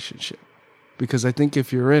toxic relationship, because I think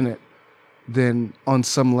if you're in it, then on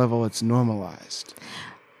some level it's normalized.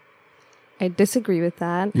 I disagree with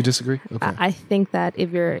that. You disagree? Okay. I think that if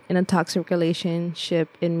you're in a toxic relationship,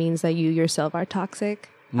 it means that you yourself are toxic.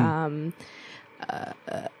 I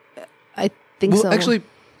think so. Actually,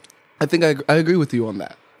 I think I agree with you on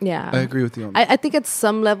that. Yeah. I agree with you on that. I think at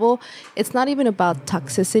some level, it's not even about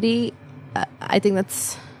toxicity. I think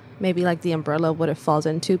that's maybe like the umbrella of what it falls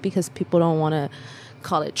into, because people don't want to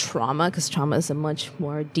call it trauma, because trauma is a much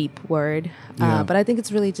more deep word. But I think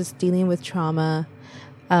it's really just dealing with trauma.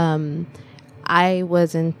 I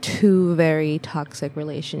was in 2 very toxic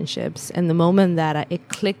relationships, and the moment that it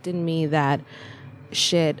clicked in me that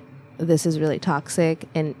shit, this is really toxic,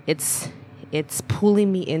 and it's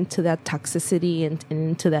pulling me into that toxicity and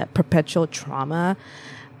into that perpetual trauma.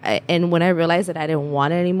 And when I realized that I didn't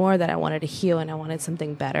want it anymore, that I wanted to heal and I wanted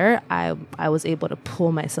something better, I was able to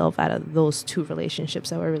pull myself out of those 2 relationships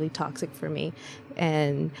that were really toxic for me.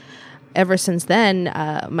 And ever since then,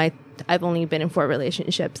 I've only been in 4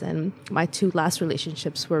 relationships, and my 2 last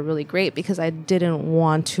relationships were really great because I didn't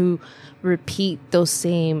want to repeat those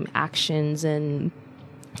same actions and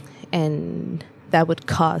that would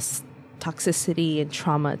cause toxicity and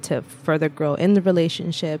trauma to further grow in the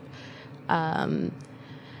relationship.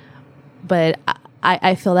 But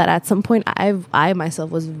I feel that at some point I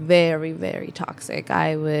myself was very, very toxic.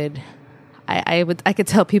 I could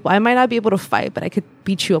tell people I might not be able to fight, but I could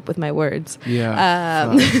beat you up with my words.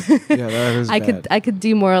 Yeah. Yeah, that is bad. I could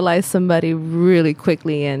demoralize somebody really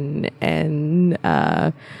quickly, and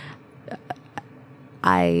I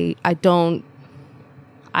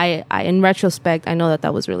in retrospect, I know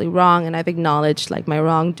that was really wrong, and I've acknowledged like my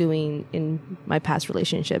wrongdoing in my past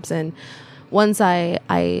relationships. And once I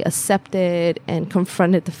accepted and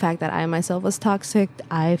confronted the fact that I myself was toxic,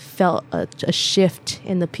 I felt a shift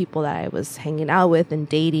in the people that I was hanging out with and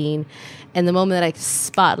dating. And the moment that I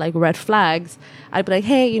spot like red flags, I'd be like,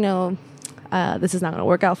 hey, this is not going to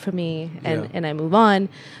work out for me. And I move on.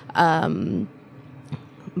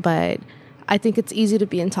 But I think it's easy to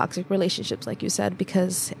be in toxic relationships, like you said,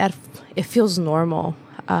 because it feels normal.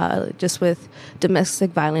 Just with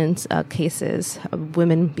domestic violence cases,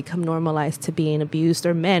 women become normalized to being abused,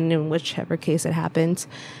 or men, in whichever case it happens.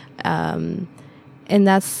 And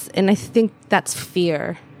I think that's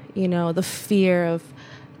fear, the fear of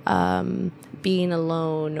being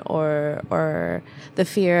alone, or the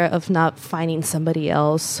fear of not finding somebody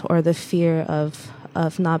else, or the fear of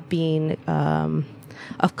not being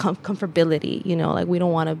of comfortability. Like we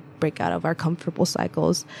don't want to break out of our comfortable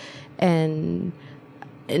cycles, and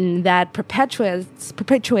that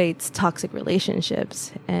perpetuates toxic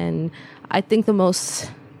relationships. And I think the most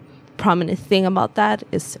prominent thing about that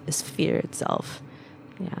is fear itself.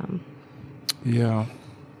 Yeah.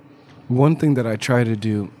 One thing that I try to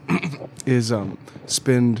do is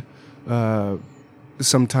spend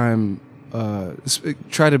some time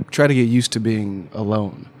try to get used to being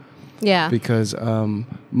alone. Yeah. Because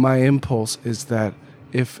my impulse is that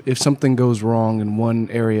if something goes wrong in one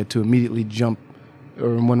area, to immediately jump,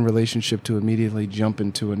 or in one relationship to immediately jump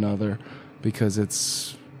into another, because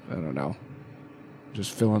it's, I don't know,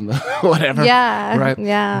 just fill in the whatever. Yeah. Right.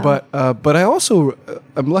 Yeah. But I also,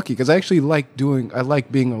 I'm lucky because I actually like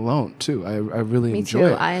being alone too. I really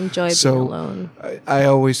enjoy it. I enjoy being alone. I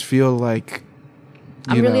always feel like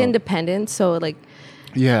I'm really independent. So like,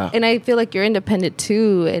 yeah. And I feel like you're independent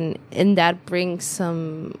too. And that brings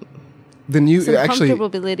some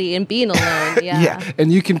comfortability in being alone. Yeah. Yeah.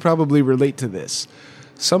 And you can probably relate to this.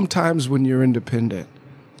 Sometimes when you're independent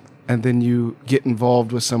and then you get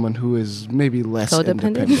involved with someone who is maybe less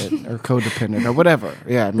independent or codependent or whatever.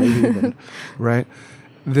 Yeah, maybe even, right?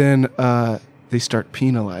 Then they start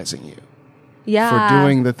penalizing you. Yeah, for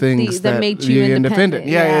doing the things that make you independent.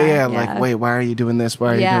 Yeah. Like, wait, why are you doing this?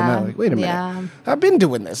 Why are you doing that? Like, wait a minute. Yeah. I've been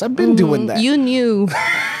doing this. I've been doing that. You knew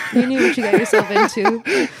what you got yourself into.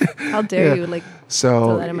 How dare you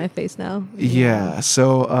throw that in my face now? Yeah.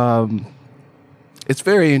 So it's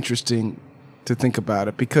very interesting to think about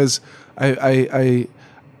it because I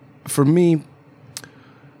for me,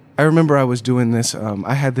 I remember I was doing this.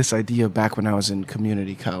 I had this idea back when I was in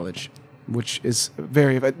community college, which is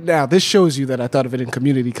now this shows you that I thought of it in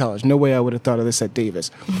community college. No way I would have thought of this at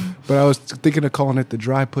Davis. But I was thinking of calling it the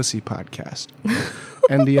Dry Pussy Podcast.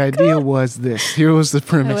 And the idea was this. Here was the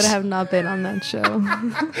premise. I would have not been on that show.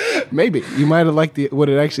 Maybe. You might have liked what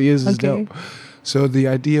it actually is dope. So the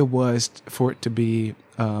idea was for it to be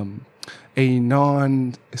a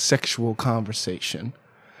non-sexual conversation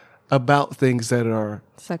about things that are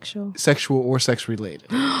sexual or sex related.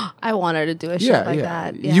 I wanted to do a show like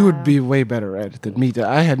that. Yeah. You would be way better at it than me.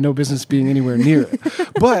 I had no business being anywhere near it.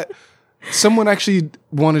 But someone actually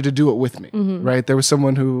wanted to do it with me, right? There was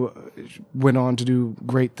someone who went on to do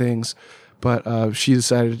great things, but she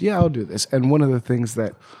decided, I'll do this. And one of the things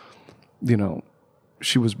that,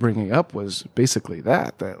 she was bringing up was basically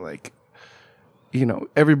that like,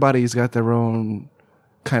 everybody's got their own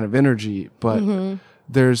kind of energy, but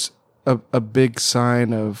there's a big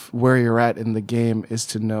sign of where you're at in the game is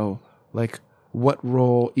to know like what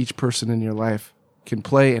role each person in your life can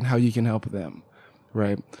play and how you can help them,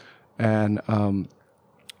 right? And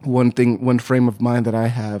one frame of mind that I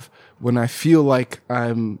have when I feel like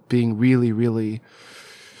I'm being really, really,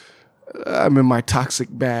 I'm in my toxic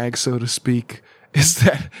bag, so to speak, is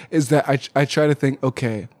that I try to think,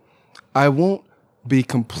 okay, I won't be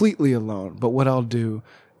completely alone, but what I'll do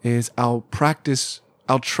is I'll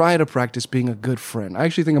try to practice being a good friend. I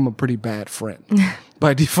actually think I'm a pretty bad friend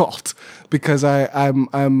by default because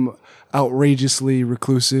I'm outrageously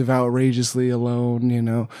reclusive, outrageously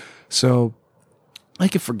alone, So I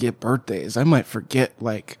could forget birthdays. I might forget,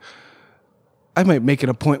 I might make an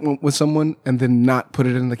appointment with someone and then not put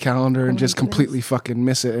it in the calendar and just completely fucking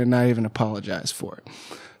miss it and not even apologize for it.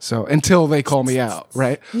 So until they call me out,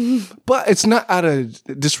 right? But it's not out of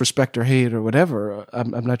disrespect or hate or whatever.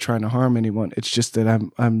 I'm not trying to harm anyone. It's just that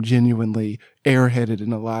I'm genuinely airheaded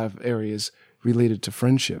in a lot of areas related to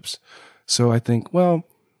friendships. So I think, well,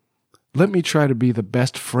 let me try to be the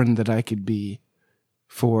best friend that I could be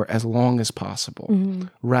for as long as possible,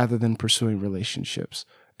 rather than pursuing relationships.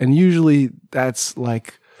 And usually that's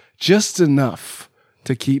like just enough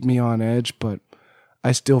to keep me on edge, but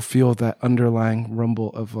I still feel that underlying rumble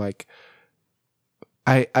of like,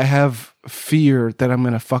 I have fear that I'm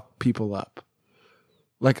going to fuck people up.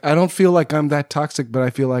 Like, I don't feel like I'm that toxic, but I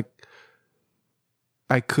feel like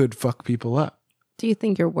I could fuck people up. Do you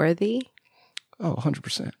think you're worthy? Oh,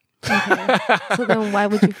 100%. Okay. So then why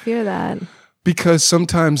would you fear that? Because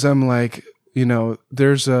sometimes I'm like,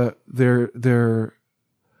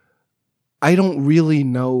 I don't really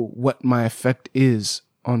know what my effect is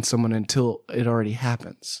on someone until it already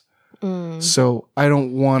happens. So I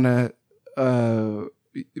don't want to,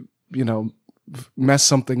 mess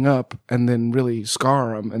something up and then really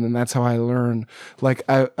scar them. And then that's how I learn. Like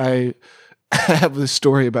I have this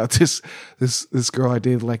story about this girl I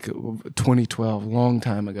dated like 2012, long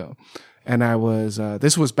time ago. And I was,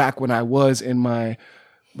 this was back when I was in my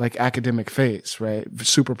like academic phase, right?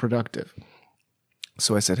 Super productive.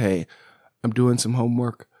 So I said, hey, I'm doing some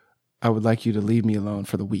homework. I would like you to leave me alone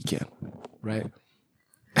for the weekend, right?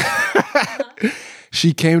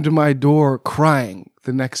 She came to my door crying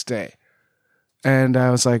the next day. And I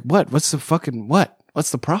was like, what? What's the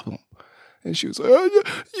problem? And she was like, oh,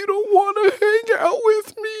 you don't want to hang out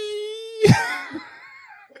with me.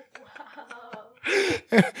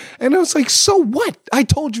 And I was like, so what? I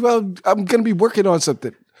told you I'm going to be working on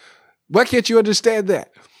something. Why can't you understand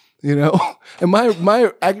that? And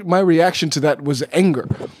my reaction to that was anger.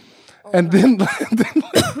 And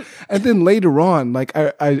then later on, like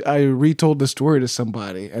I retold the story to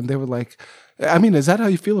somebody, and they were like, "I mean, is that how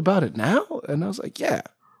you feel about it now?" And I was like, "Yeah,"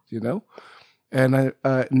 And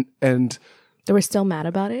and they were still mad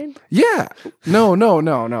about it. Yeah,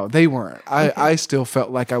 no, they weren't. I still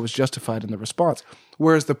felt like I was justified in the response,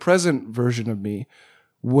 whereas the present version of me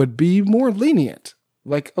would be more lenient.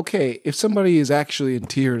 Like, okay, if somebody is actually in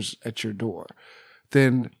tears at your door,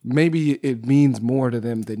 then maybe it means more to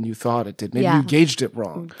them than you thought it did. Maybe you gauged it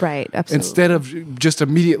wrong. Right, absolutely. Instead of just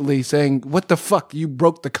immediately saying, what the fuck, you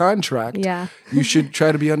broke the contract. Yeah. You should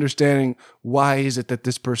try to be understanding, why is it that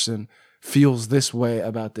this person feels this way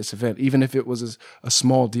about this event, even if it was a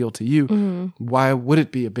small deal to you. Why would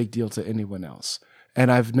it be a big deal to anyone else?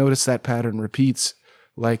 And I've noticed that pattern repeats.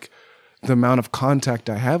 Like, the amount of contact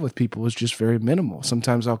I have with people is just very minimal.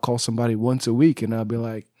 Sometimes I'll call somebody once a week and I'll be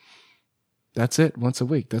like, that's it, once a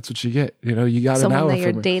week. That's what you get. You know, you got someone an hour that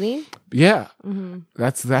you're from me. dating? Yeah.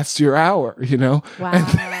 That's your hour, you know? Wow.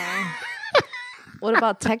 What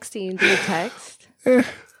about texting? Do you text?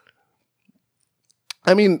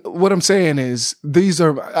 I mean, what I'm saying is, these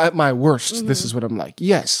are at my worst. This is what I'm like.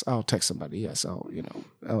 Yes, I'll text somebody. Yes, I'll. Do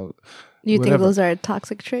you think whatever. those are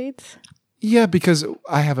toxic traits? Yeah, because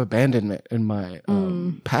I have abandonment in my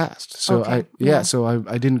past. So Okay. So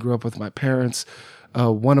I didn't grow up with my parents.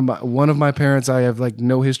 One of my parents I have like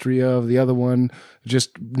no history of. The other one,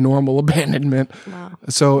 just normal abandonment. Wow.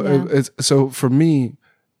 So so for me,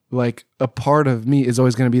 like, a part of me is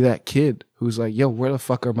always going to be that kid who's like, yo, where the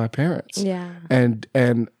fuck are my parents? Yeah.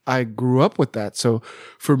 And I grew up with that. So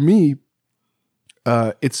for me,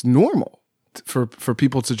 it's normal for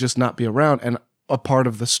people to just not be around. And a part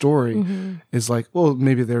of the story is like, well,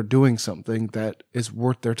 maybe they're doing something that is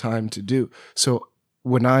worth their time to do. So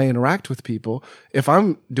when I interact with people, if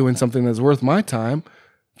I'm doing something that's worth my time,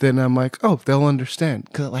 then I'm like, oh, they'll understand.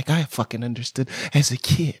 'Cause, like, I fucking understood as a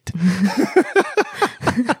kid.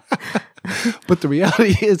 But the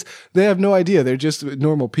reality is, they have no idea. They're just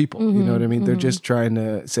normal people. You know what I mean? They're just trying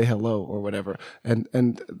to say hello or whatever.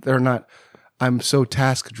 And they're not. I'm so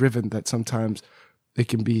task driven that sometimes it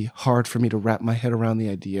can be hard for me to wrap my head around the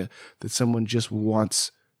idea that someone just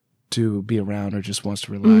wants to be around or just wants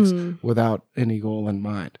to relax without any goal in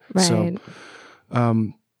mind. Right. So,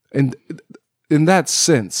 and in that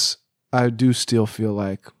sense, I do still feel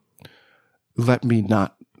like, let me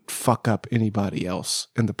not fuck up anybody else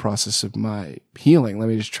in the process of my healing. Let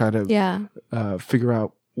me just try to figure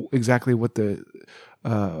out exactly what the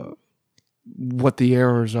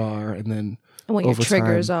errors are, and then And what your over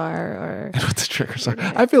triggers time, are, or and what the triggers are.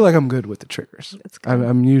 I feel like I'm good with the triggers. That's good.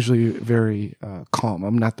 I'm usually very calm.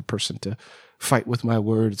 I'm not the person to fight with my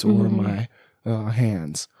words or my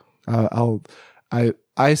hands.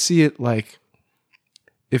 I see it like,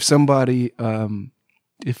 if somebody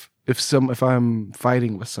if I'm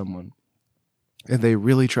fighting with someone and they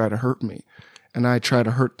really try to hurt me and I try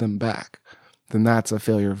to hurt them back, then that's a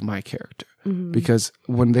failure of my character. Because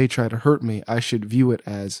when they try to hurt me, I should view it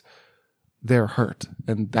as they're hurt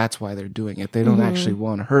and that's why they're doing it. They don't actually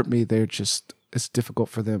want to hurt me. It's difficult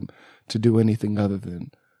for them to do anything other than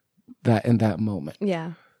that in that moment.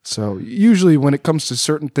 yeah. So usually when it comes to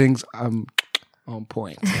certain things, I'm on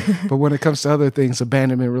point. But when it comes to other things,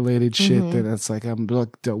 abandonment related shit, then it's like, I'm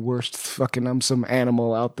like the worst fucking, I'm some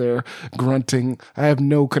animal out there grunting. I have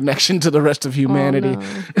no connection to the rest of humanity.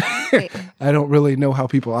 Oh, no. I don't really know how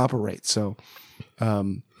people operate. So,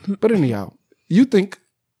 but anyhow, you think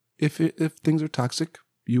if things are toxic,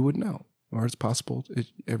 you would know, or it's possible.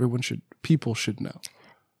 People should know.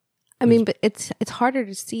 I mean, but it's harder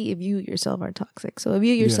to see if you yourself are toxic. So if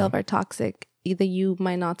you yourself are toxic, either you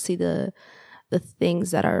might not see the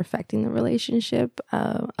things that are affecting the relationship,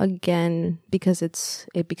 again, because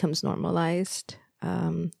it becomes normalized.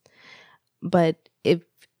 But if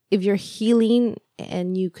you're healing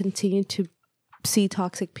and you continue to see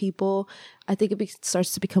toxic people, I think it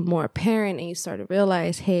starts to become more apparent, and you start to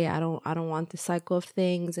realize, hey, I don't want the cycle of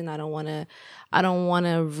things, and I don't want to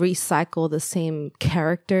recycle the same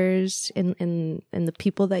characters in the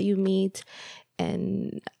people that you meet.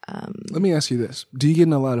 And let me ask you this: do you get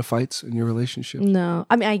in a lot of fights in your relationship? no,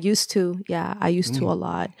 I mean, I used to. Yeah, I used to a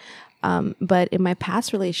lot. But in my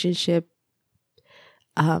past relationship,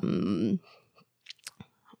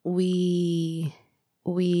 we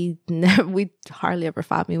hardly ever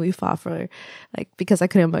fought. I mean, we fought for because I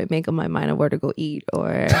couldn't make up my mind on where to go eat,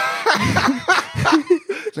 or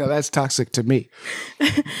No, that's toxic to me.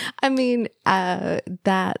 I mean,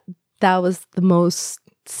 that was the most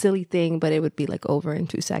silly thing, but it would be like over in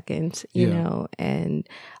 2 seconds, you know,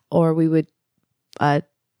 or we would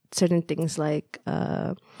certain things like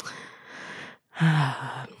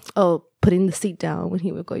putting the seat down when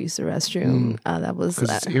he would go use the restroom. That was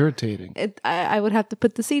Because it's irritating. I would have to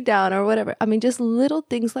put the seat down or whatever. I mean, just little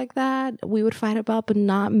things like that we would fight about, but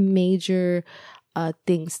not major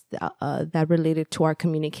things that related to our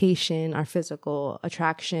communication, our physical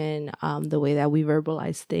attraction, the way that we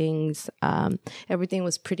verbalize things. Everything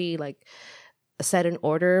was pretty set in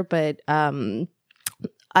order, but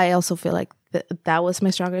I also feel like that was my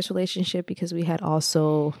strongest relationship because we had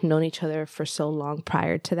also known each other for so long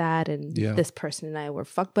prior to that, and this person and I were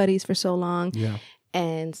fuck buddies for so long. Yeah.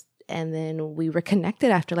 And And then we reconnected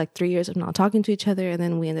after like 3 years of not talking to each other. And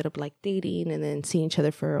then we ended up like dating and then seeing each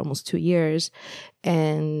other for almost 2 years.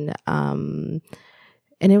 And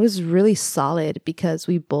it was really solid because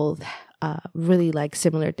we both really like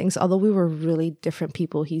similar things. Although we were really different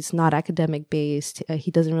people. He's not academic based.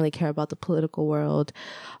 He doesn't really care about the political world.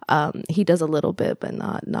 He does a little bit, but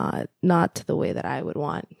not to the way that I would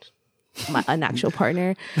want an actual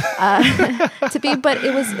partner to be. But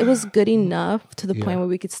it was good enough to the point where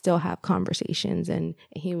we could still have conversations. And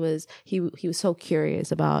he was so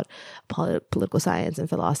curious about political science and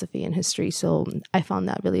philosophy and history. So I found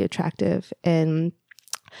that really attractive. And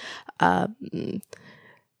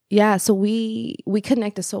so we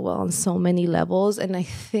connected so well on so many levels. And I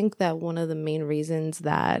think that one of the main reasons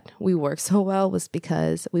that we work so well was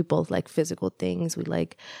because we both like physical things. We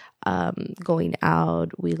like going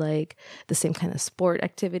out. We like the same kind of sport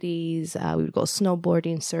activities. We would go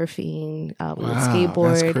snowboarding, surfing, we would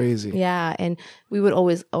skateboard. That's crazy. Yeah. And we would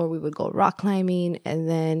go rock climbing. And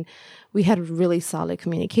then we had really solid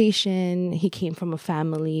communication. He came from a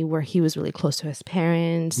family where he was really close to his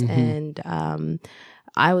parents. And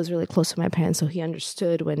I was really close to my parents, so he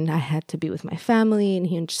understood when I had to be with my family, and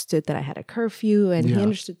he understood that I had a curfew, and he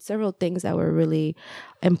understood several things that were really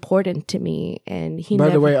important to me. And by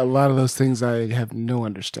the way, a lot of those things I have no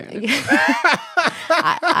understanding.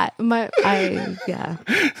 Like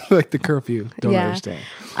the curfew, don't understand.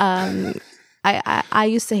 I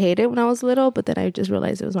used to hate it when I was little, but then I just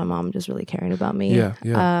realized it was my mom just really caring about me.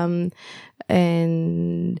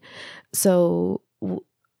 And so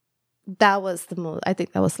that was I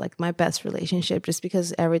think that was like my best relationship, just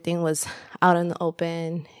because everything was out in the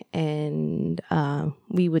open, and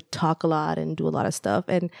we would talk a lot and do a lot of stuff.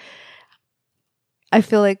 And I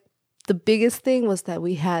feel like the biggest thing was that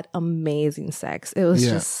we had amazing sex. It was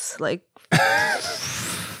just like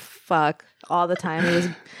fuck all the time.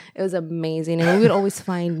 It was amazing, and we would always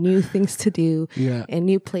find new things to do and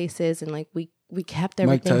new places, and like we kept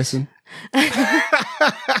everything. Mike Tyson.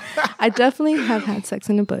 I definitely have had sex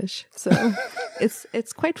in a bush, so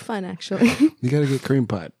it's quite fun actually. You gotta get cream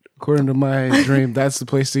pot. According to my dream, that's the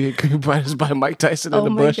place to get cream pot, is by Mike Tyson in the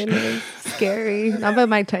bush. Oh my goodness, scary! Not by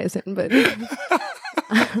Mike Tyson, but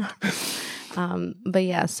but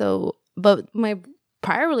yeah. So, but my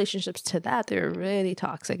prior relationships to that, they were really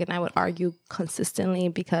toxic, and I would argue consistently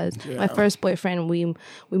because my first boyfriend, we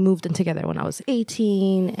moved in together when I was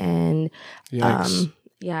 18, and we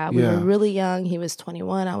were really young. He was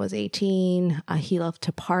 21, I was 18. He loved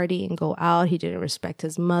to party and go out. He didn't respect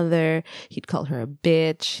his mother. He'd call her a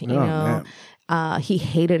bitch, you know. He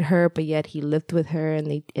hated her, but yet he lived with her,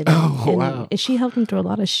 and she helped him through a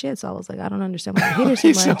lot of shit. So I was like, I don't understand why I hate her so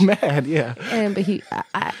much. He's so mad, But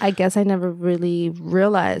I guess I never really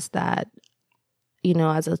realized that, you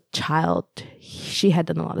know, as a child, she had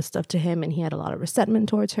done a lot of stuff to him, and he had a lot of resentment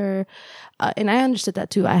towards her. And I understood that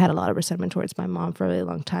too. I had a lot of resentment towards my mom for a really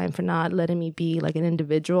long time for not letting me be like an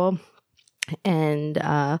individual. And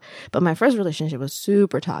but my first relationship was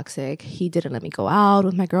super toxic. He didn't let me go out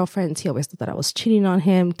with my girlfriends. He always thought that I was cheating on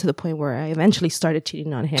him, to the point where I eventually started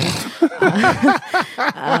cheating on him.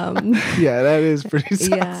 That is pretty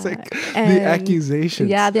toxic. The accusations.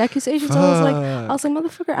 Yeah, the accusations. Fuck. I was like,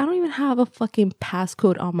 motherfucker, I don't even have a fucking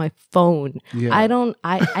passcode on my phone.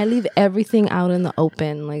 I leave everything out in the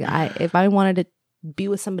open. Like if I wanted to be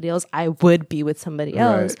with somebody else, I would be with somebody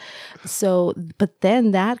else. Right. So, but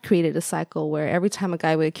then that created a cycle where every time a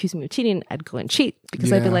guy would accuse me of cheating, I'd go and cheat,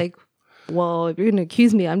 because I'd be like, well, if you're going to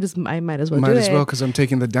accuse me, I might as well do it. Might as well, because I'm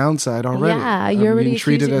taking the downside already. Yeah, you're already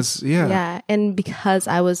treated as, Yeah, and because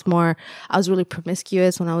I was really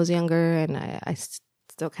promiscuous when I was younger, and I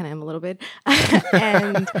still kind of am a little bit.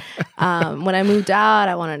 And when I moved out,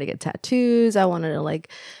 I wanted to get tattoos. I wanted to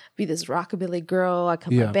like be this rockabilly girl. I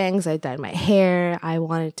cut my bangs. I dyed my hair. I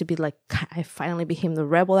wanted to be like, I finally became the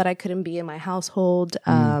rebel that I couldn't be in my household.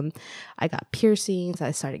 I got piercings.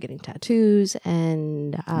 I started getting tattoos.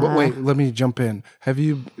 And wait, let me jump in. Do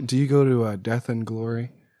you go to Death and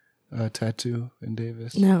Glory tattoo in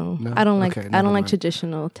Davis? No? I don't like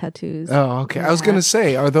traditional tattoos. Oh, okay. I was gonna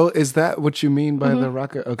say, is that what you mean by the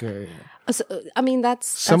rocker? Okay. So, I mean, that's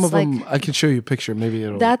some of like, them. I can show you a picture. Maybe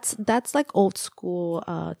it'll. That's like old school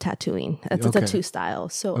tattooing. That's a tattoo style.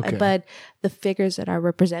 So, but the figures that are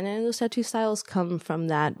represented in those tattoo styles come from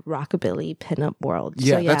that rockabilly pinup world.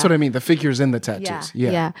 Yeah, so, that's what I mean. The figures in the tattoos.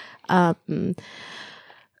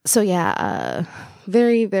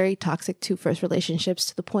 Very, very toxic two first relationships,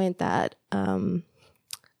 to the point that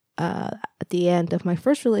at the end of my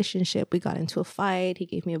first relationship, we got into a fight. He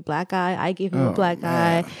gave me a black eye. I gave him a black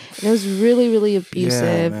eye. And it was really, really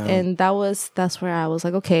abusive. And that's where I was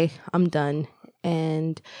like, okay, I'm done.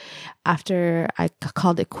 And after I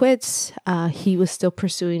called it quits, he was still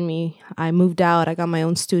pursuing me. I moved out. I got my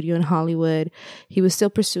own studio in Hollywood. He was still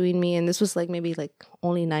pursuing me. And this was like maybe like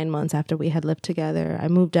only 9 months after we had lived together. I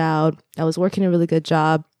moved out. I was working a really good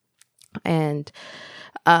job. And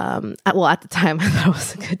well, at the time, I thought it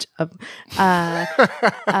was a good job.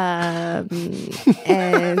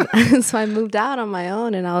 And so I moved out on my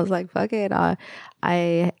own, and I was like, fuck it.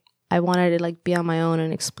 I wanted to like be on my own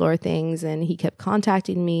and explore things. And he kept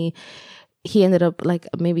contacting me. He ended up like,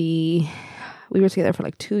 maybe we were together for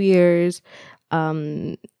like 2 years.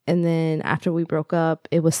 And then after we broke up,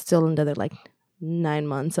 it was still another like 9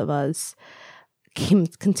 months of us him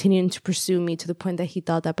continuing to pursue me, to the point that he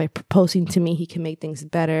thought that by proposing to me, he can make things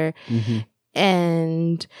better. Mm-hmm.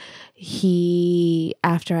 And he,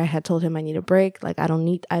 after I had told him I need a break, like I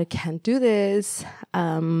can't do this.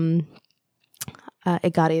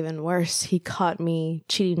 It got even worse. He caught me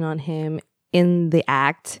cheating on him in the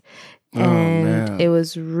act, and it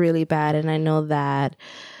was really bad. And I know that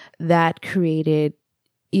created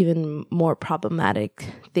even more problematic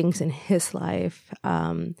things in his life.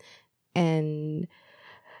 And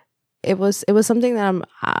it was something that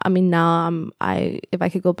if I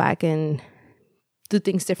could go back and do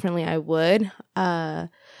things differently, I would. But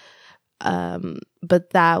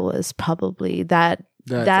that was probably that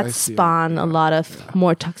spawned a lot of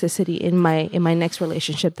more toxicity in my next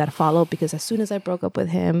relationship that followed, because as soon as I broke up with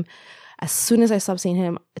him, as soon as I stopped seeing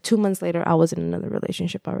him, 2 months later, I was in another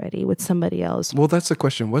relationship already with somebody else. Well, that's the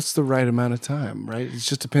question. What's the right amount of time, right? It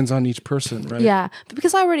just depends on each person, right? Yeah, but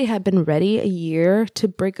because I already had been ready a year to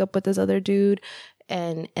break up with this other dude,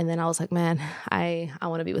 and then I was like, man, I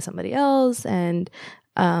want to be with somebody else. And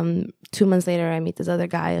 2 months later, I meet this other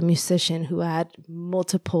guy, a musician who had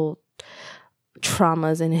multiple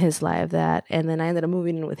traumas in his life, and then I ended up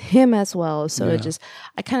moving in with him as well. So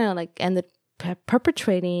I kind of like ended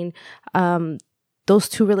perpetrating those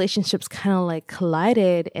two relationships, kind of like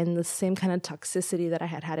collided, and the same kind of toxicity that I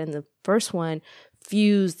had in the first one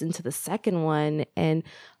fused into the second one. And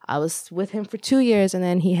I was with him for 2 years, and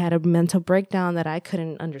then he had a mental breakdown that I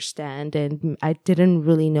couldn't understand, and I didn't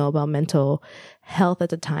really know about mental health at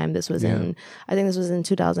the time. This was I think this was in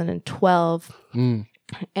 2012.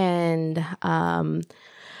 And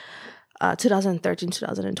 2013,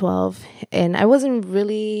 2012, and I wasn't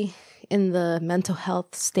really in the mental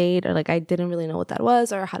health state, or like I didn't really know what that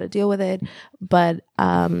was or how to deal with it. But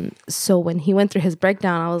so when he went through his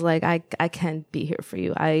breakdown, I was like, I can't be here for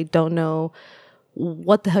you. I don't know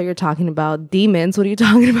what the hell you're talking about. Demons? What are you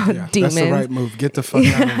talking about? Demons? That's the right move. Get the fuck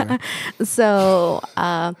out of there. So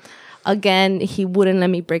again, he wouldn't let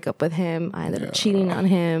me break up with him. I ended up cheating on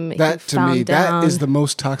him. That to me, that is the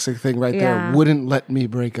most toxic thing right there. Wouldn't let me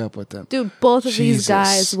break up with them. Dude, both of these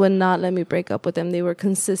guys would not let me break up with them. They were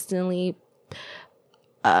consistently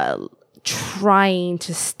trying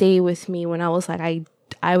to stay with me when I was like,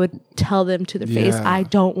 I would tell them to their face, I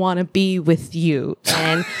don't want to be with you.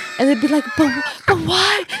 And they'd be like, but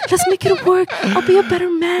why? Let's make it work. I'll be a better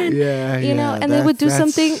man. You know, and they would do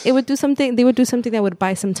something. They would do something that would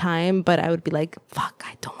buy some time, but I would be like, fuck,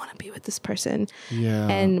 I don't want to be with this person. Yeah.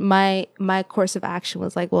 And my course of action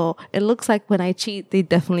was like, well, it looks like when I cheat, they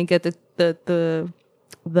definitely get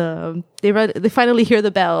they finally hear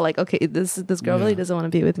the bell, like, okay, this girl really doesn't want to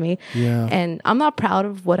be with me. And I'm not proud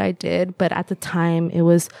of what I did, but at the time it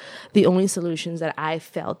was the only solutions that I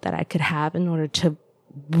felt that I could have in order to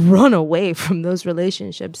run away from those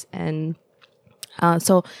relationships. And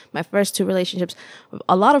so my first two relationships,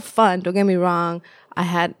 a lot of fun, don't get me wrong. I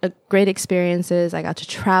had great experiences. I got to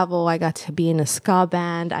travel. I got to be in a ska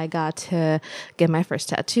band. I got to get my first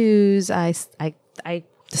tattoos. I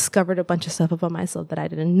discovered a bunch of stuff about myself that I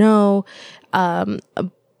didn't know.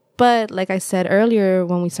 But like I said earlier,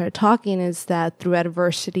 when we started talking, is that through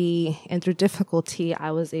adversity and through difficulty,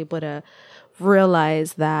 I was able to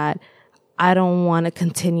realize that I don't want to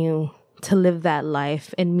continue to live that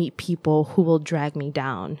life and meet people who will drag me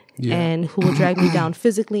down and who will drag me down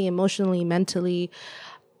physically, emotionally, mentally.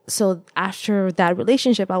 So after that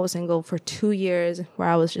relationship, I was single for 2 years, where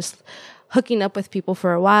I was just hooking up with people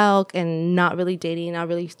for a while and not really dating, not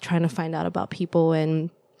really trying to find out about people. And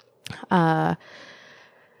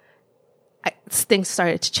things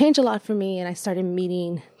started to change a lot for me, and I started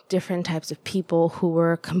meeting different types of people who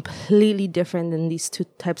were completely different than these two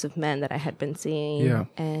types of men that I had been seeing.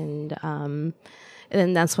 And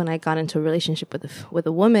then that's when I got into a relationship with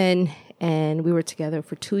a woman, and we were together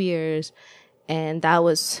for 2 years. And that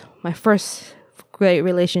was my first great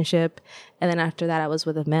relationship. And then after that, I was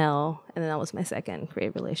with a male. And then that was my second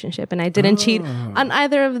great relationship. And I didn't cheat on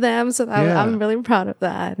either of them. So I'm really proud of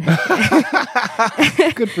that.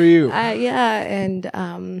 Good for you. Yeah.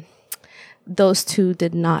 And those two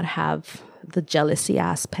did not have the jealousy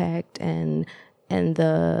aspect and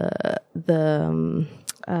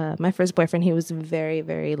my first boyfriend, he was very,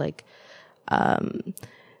 very like,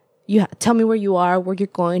 you tell me where you are, where you're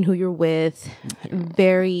going, who you're with,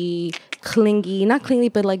 very clingy, not clingy,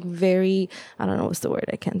 but like very, I don't know what's the word,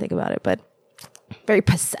 I can't think about it, but very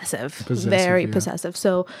possessive, very possessive.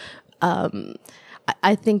 So,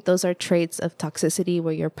 I think those are traits of toxicity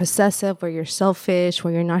where you're possessive, where you're selfish,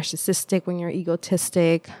 where you're narcissistic, when you're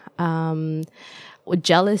egotistic, with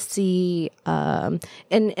jealousy,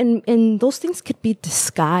 and those things could be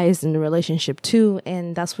disguised in the relationship too.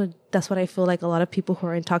 And that's what I feel like a lot of people who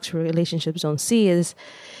are in toxic relationships don't see is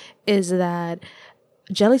that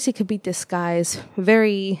jealousy could be disguised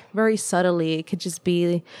very, very subtly. It could just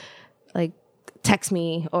be like, text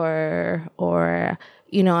me or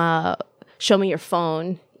show me your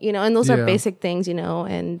phone, and those are basic things,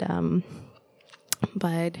 and,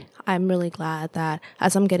 but I'm really glad that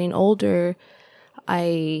as I'm getting older,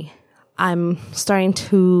 I'm starting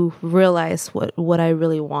to realize what I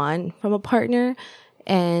really want from a partner,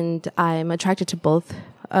 and I'm attracted to both,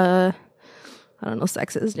 I don't know,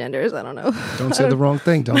 sexes, genders, I don't know. Don't say the wrong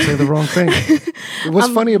thing. Don't say the wrong thing. What's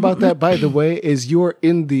funny about that, by the way, is you're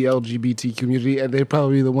in the LGBT community and they're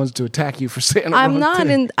probably the ones to attack you for saying the wrong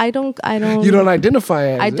thing. I don't. You don't identify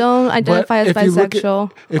as I don't identify as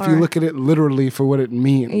bisexual. If you look at it literally for what it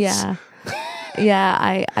means. Yeah.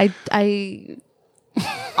 Yeah, I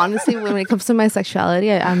honestly, when it comes to my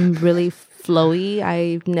sexuality, I'm really flowy.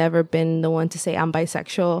 I've never been the one to say I'm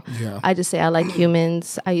bisexual. Yeah. I just say I like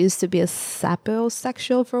humans. I used to be a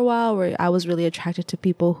sapiosexual for a while, where I was really attracted to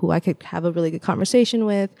people who I could have a really good conversation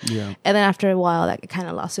with. Yeah. And then after a while, that kind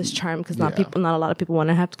of lost its charm because not a lot of people want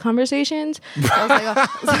to have conversations. So I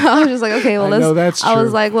was just like, okay, well, I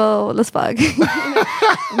was like, well, let's fuck.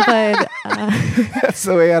 But that's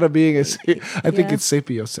the way out of being. I think it's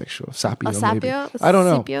sapiosexual. Sapio, maybe. I don't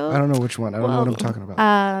know. Sapio? I don't know which one. I don't know what I'm talking about.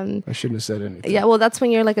 I shouldn't have said anything. Yeah, well, that's when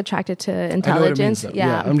you're like attracted to intelligence.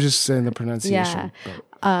 Yeah, I'm just saying the pronunciation.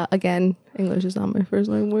 Yeah. Again, English is not my first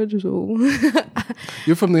language, so.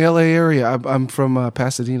 You're from the LA area. I'm from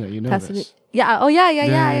Pasadena. You know this. Yeah. Oh,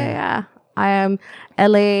 yeah. I am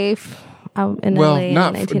LA. I'm in LA in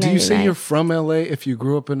 1999. Do you say you're from LA if you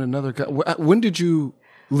grew up in another country? When did you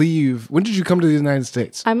leave? When did you come to the United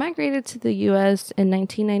States? I migrated to the U.S. in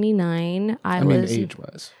 1999. I mean,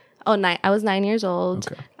 age-wise. I was 9 years old.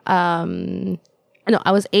 Okay. No,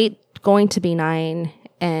 I was 8 going to be 9.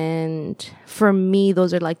 And for me,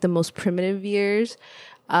 those are like the most primitive years.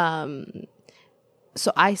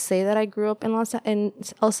 So I say that I grew up in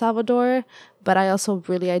El Salvador, but I also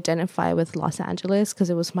really identify with Los Angeles because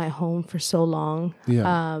it was my home for so long.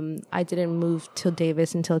 Yeah. I didn't move to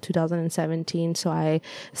Davis until 2017. So I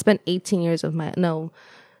spent 16 years of my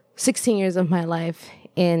life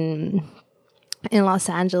in Los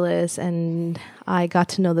Angeles, and I got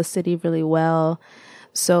to know the city really well.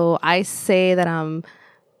 So I say that I'm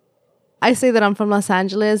from Los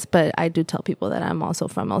Angeles, but I do tell people that I'm also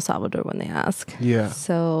from El Salvador when they ask. Yeah.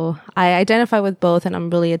 So I identify with both, and I'm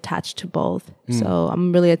really attached to both. So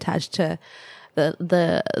I'm really attached to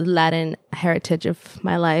the Latin heritage of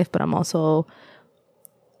my life, but I'm also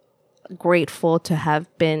grateful to have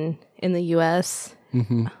been in the U.S.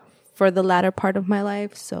 For the latter part of my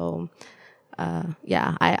life. So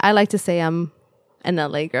I like to say I'm an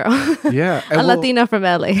LA girl. Yeah. A Latina from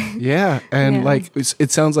LA. Yeah. And like,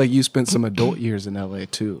 it sounds like you spent some adult years in LA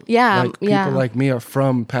too. Yeah. Like people like me are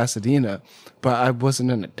from Pasadena, but I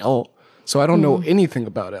wasn't an adult. So I don't know anything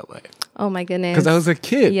about LA. Oh my goodness. Because I was a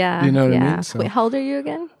kid. Yeah. You know what I mean? So wait, how old are you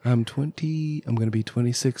again? I'm 20. I'm going to be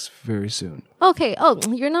 26 very soon. Okay. Oh,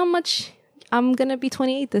 you're not much. I'm going to be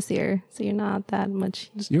 28 this year. So you're not that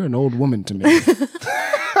much. You're an old woman to me.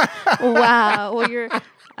 Wow. Well,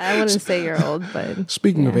 I wouldn't say you're old, but.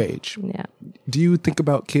 Speaking of age. Yeah. Do you think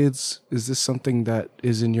about kids? Is this something that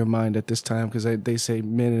is in your mind at this time? Because they say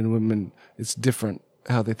men and women, it's different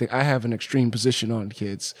how they think. I have an extreme position on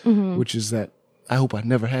kids, which is that I hope I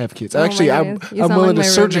never have kids. Actually, I'm willing to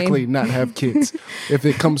surgically not have kids if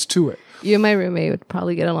it comes to it. You and my roommate would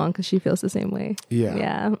probably get along because she feels the same way. Yeah.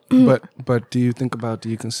 Yeah. But do you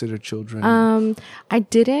consider children? I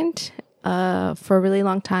didn't. For a really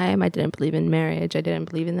long time, I didn't believe in marriage. I didn't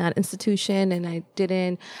believe in that institution, and I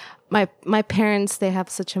didn't. My parents, they have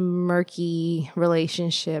such a murky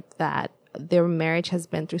relationship that their marriage has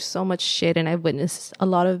been through so much shit, and I've witnessed a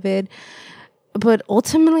lot of it. but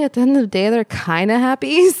ultimately at the end of the day, they're kind of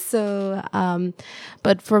happy. So,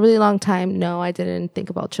 but for a really long time, no, I didn't think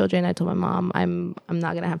about children. I told my mom, I'm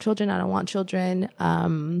not going to have children. I don't want children.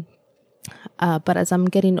 But as I'm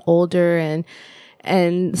getting older and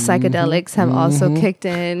psychedelics have also kicked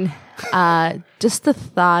in, just the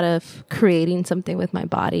thought of creating something with my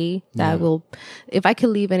body that will, if I could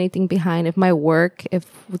leave anything behind, if my work,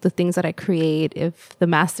 if with the things that I create, if the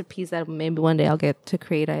masterpiece that maybe one day I'll get to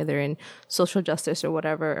create either in social justice or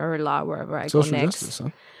whatever, or law, wherever I social go next. Justice, huh?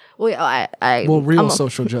 Well, real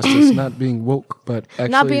social justice, not being woke, but actually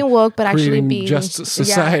not being woke, but actually being just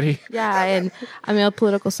society. Yeah, and I'm a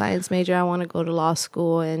political science major. I want to go to law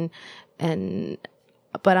school,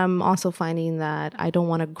 but I'm also finding that I don't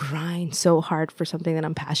want to grind so hard for something that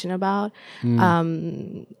I'm passionate about.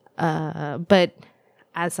 But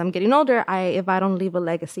as I'm getting older, if I don't leave a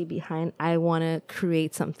legacy behind, I want to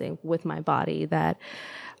create something with my body that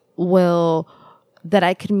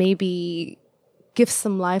I could maybe give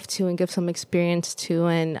some life to and give some experience to.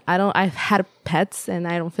 And I've had pets, and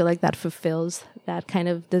I don't feel like that fulfills that kind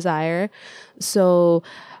of desire. So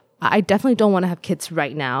I definitely don't want to have kids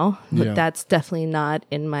right now, but that's definitely not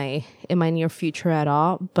in my near future at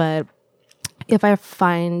all. But if I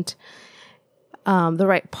find the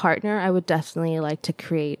right partner, I would definitely like to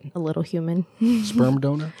create a little human. Sperm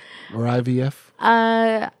donor or IVF?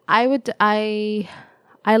 I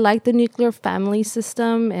like the nuclear family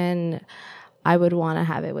system, and I would want to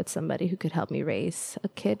have it with somebody who could help me raise a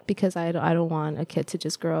kid, because I don't want a kid to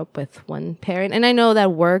just grow up with one parent. And I know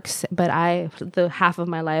that works, but the half of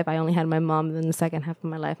my life, I only had my mom. And then the second half of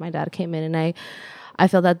my life, my dad came in, and I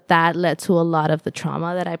feel that led to a lot of the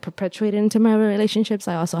trauma that I perpetuated into my relationships.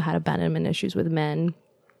 I also had abandonment issues with men.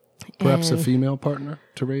 Perhaps a female partner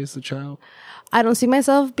to raise the child? I don't see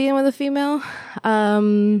myself being with a female.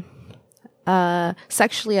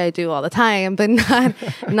 Sexually I do all the time, but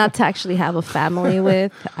not to actually have a family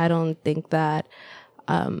with. I don't think that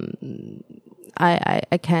I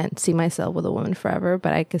can't see myself with a woman forever,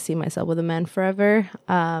 but I could see myself with a man forever.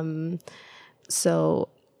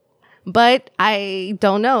 But I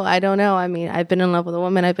don't know. I mean, I've been in love with a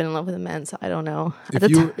woman, I've been in love with a man, so I don't know.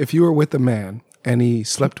 If you were with a man and he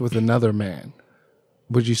slept with another man,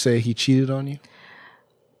 would you say he cheated on you?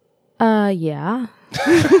 Yeah.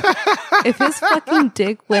 If his fucking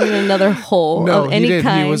dick went in another hole of any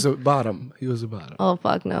kind. He was a bottom. Oh,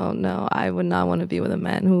 fuck, no. I would not want to be with a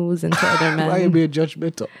man who was into other men. Why are you being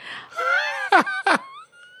judgmental?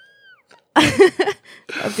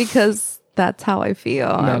 Because that's how I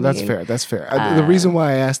feel. No, that's fair. That's fair. The reason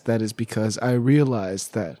why I asked that is because I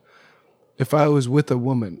realized that if I was with a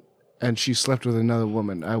woman and she slept with another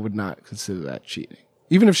woman, I would not consider that cheating.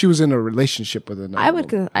 Even if she was in a relationship with another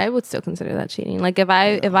woman. I would still consider that cheating. Like if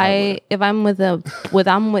I'm with a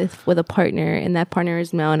partner, and that partner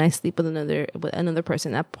is male, and I sleep with another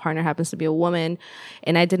person, that partner happens to be a woman,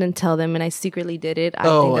 and I didn't tell them, and I secretly did it.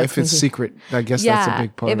 If it's secret, I guess that's a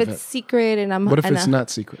big part of it. If it's secret, and what if it's not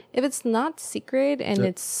secret? If it's not secret and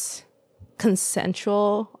it's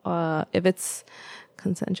consensual, if it's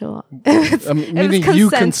consensual, meaning you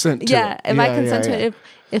consent to it. If I consent to it,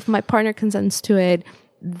 if my partner consents to it,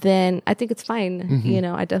 then I think it's fine.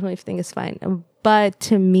 Mm-hmm. I definitely think it's fine. But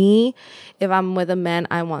to me, if I'm with a man,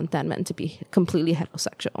 I want that man to be completely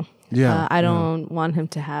heterosexual. Yeah. I don't want him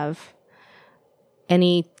to have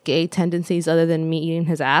any gay tendencies other than me eating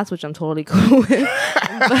his ass, which I'm totally cool with.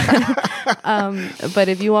 But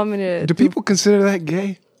if you want me to... Do people consider that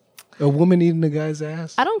gay? A woman eating a guy's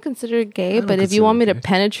ass? I don't consider it gay, but if you want me to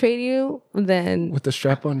penetrate you, then... With the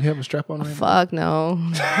strap on? You have a strap on right now? Fuck, no.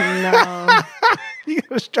 No. You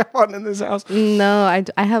got a strap on in this house? No,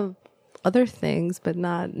 I have other things, but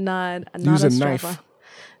not Use a knife. On.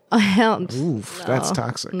 Oh, hell. Oof, no. That's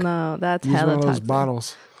toxic. No, that's Use hella one of those toxic.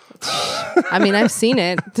 bottles. I mean, I've seen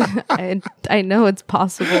it. I know it's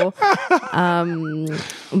possible.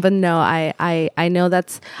 But no, I know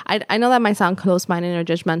I know that might sound close-minded or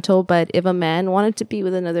judgmental, but if a man wanted to be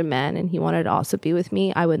with another man and he wanted to also be with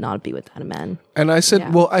me, I would not be with that man. And I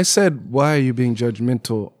said, why are you being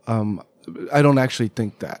judgmental? I don't actually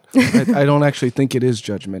think that. I don't actually think it is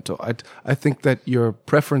judgmental. I think that your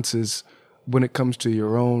preferences when it comes to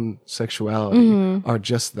your own sexuality are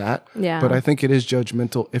just that. Yeah. But I think it is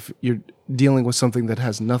judgmental if you're dealing with something that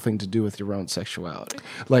has nothing to do with your own sexuality.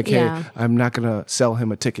 Like, hey, I'm not going to sell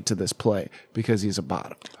him a ticket to this play because he's a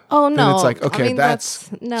bottom. Oh, no. Then it's like, okay, I mean, that's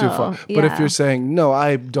too far. Yeah. But if you're saying, no,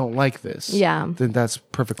 I don't like this, then that's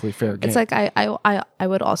perfectly fair game. It's like I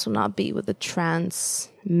would also not be with a trans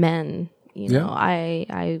men.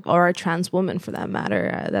 Or a trans woman for that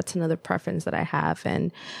matter. That's another preference that I have.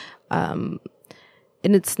 And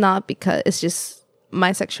and it's not because it's just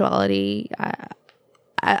my sexuality.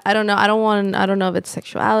 I don't know. I don't know if it's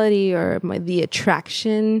sexuality or the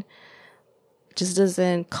attraction just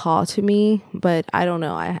doesn't call to me, but I don't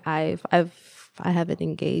know. I haven't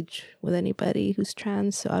engaged with anybody who's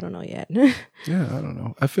trans, so I don't know yet. Yeah, I don't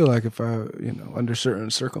know. I feel like if I, under certain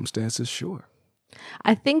circumstances, sure.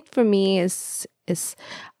 I think for me is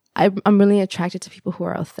I'm really attracted to people who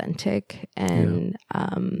are authentic, and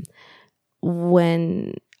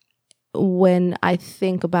when I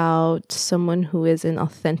think about someone who isn't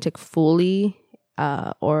authentic fully,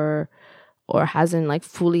 or hasn't like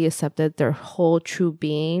fully accepted their whole true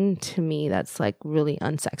being, to me that's like really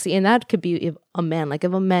unsexy. And that could be if a man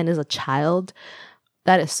is a child,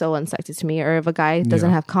 that is so unsexy to me. Or if a guy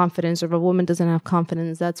doesn't have confidence, or if a woman doesn't have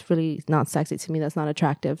confidence, that's really not sexy to me. That's not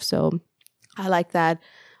attractive. So I like that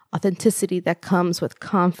authenticity that comes with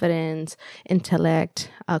confidence,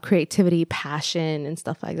 intellect, creativity, passion, and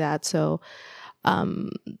stuff like that. So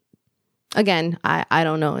again, I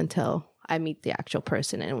don't know until I meet the actual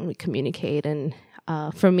person and when we communicate. And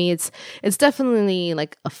for me, it's definitely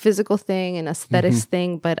like a physical thing, an aesthetics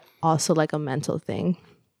thing, but also like a mental thing.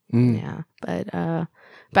 Yeah. But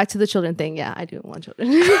back to the children thing. Yeah, I do want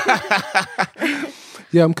children.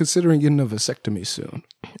 Yeah, I'm considering getting a vasectomy soon.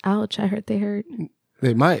 Ouch! I heard they hurt.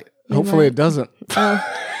 They might. Hopefully it doesn't.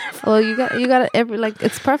 Well, you got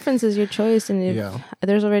it's preference is your choice, and if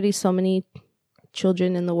there's already so many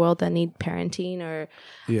children in the world that need parenting, or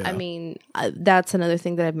I mean, that's another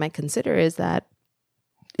thing that I might consider, is that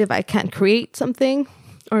if I can't create something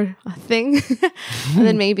or a thing,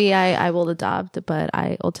 then maybe I will adopt. But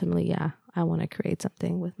I ultimately, I want to create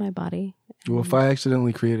something with my body. Well, if I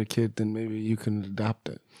accidentally create a kid, then maybe you can adopt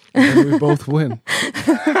it. And then we both win.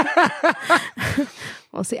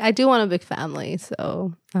 Well, see, I do want a big family,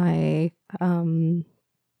 so we'll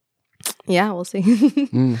see.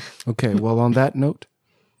 Okay, well, on that note,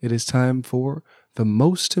 it is time for the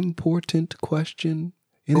most important question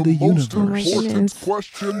in the universe. The most important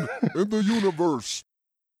question in the universe.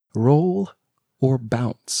 Roll or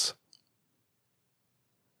bounce?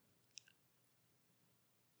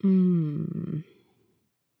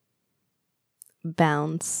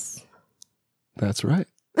 Bounce. That's right.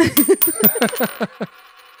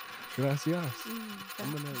 Gracias.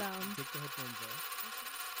 I'm going to take the headphones off.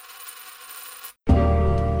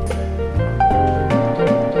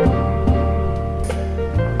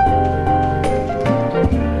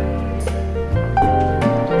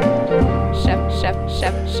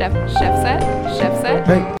 Chef set.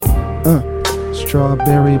 Hey,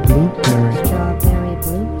 strawberry, blueberry.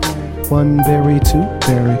 One berry, two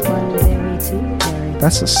berry.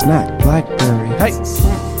 That's a snack, blackberry. Hey,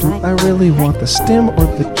 do I really want the stem or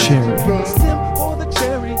the cherry?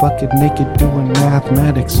 Bucket naked doing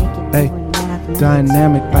mathematics. Hey,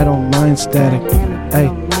 dynamic, I don't mind static. Hey,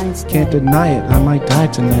 can't deny it, I might die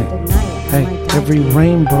tonight. Hey, every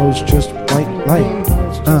rainbow's just white light.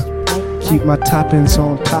 Keep my toppings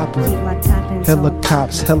on topper.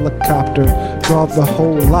 Helicopter, draw the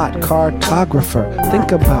whole lot. Cartographer,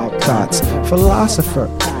 think about thoughts. Philosopher,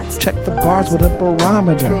 check the bars with a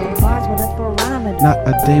barometer. Not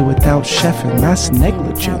a day without chefing, that's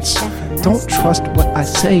negligence. Don't trust what I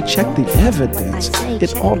say, check the evidence.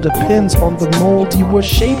 It all depends on the mold you were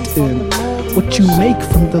shaped in. What you make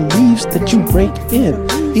from the leaves that you break in.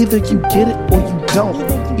 Either you get it or you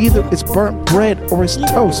don't. Either it's burnt bread or it's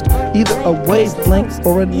toast. Either a wavelength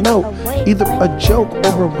or a note. Either a joke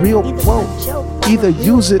or a real quote. Either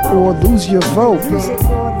use it or lose your vote.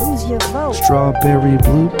 Strawberry,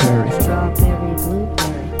 blueberry.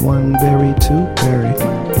 One berry, two berry.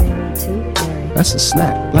 That's a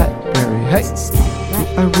snack, blackberry. Hey, do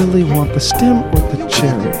I really want the stem or the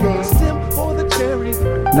cherry?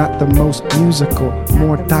 Not the most musical,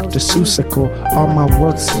 more Dr. Seussical. All my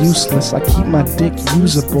work's useless, I keep my dick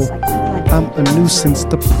usable. I'm a nuisance,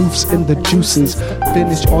 the proof's in the juices.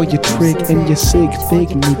 Finish all your trig and your sig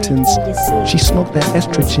fig Newtons. She smoked that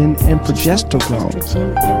estrogen and progesterone.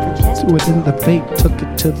 Threw it in the vape, took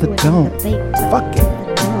it to the dome. Fuck it,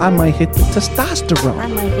 I might hit the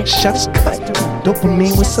testosterone. Chef's cut,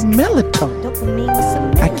 dopamine with some melatonin.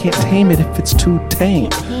 I can't tame it if it's too tame.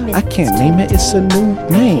 I can't name it, it's a new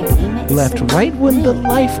name. Left, right when the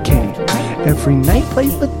life came. Every night play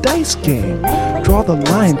the dice game. Draw the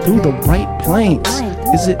line through the right planes.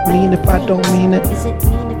 Is it mean if I don't mean it?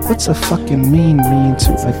 What's a fucking mean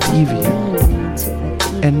to a deviant?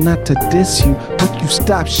 And not to diss you, but you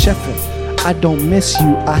stop chefing. I don't miss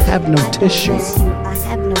you, I have no tissue.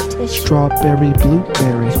 Strawberry,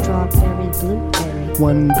 blueberry.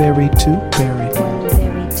 One berry, two berry.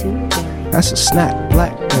 That's a snack,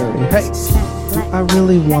 blackberry. Hey, Do I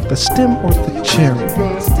really want the stem or the cherry?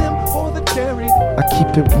 I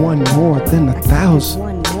keep it one more than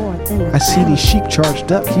 1,000. I see these sheep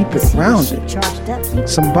charged up, keep it rounded.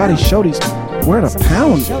 Somebody show these where the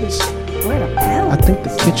pound is. I think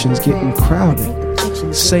the kitchen's getting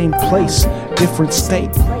crowded. Same place, different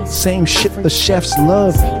state. Same shit the chefs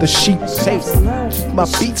love, the sheep take. Keep my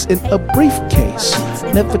beats in a briefcase.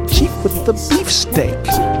 Never cheap with the beefsteak.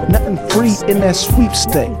 Nothing free in that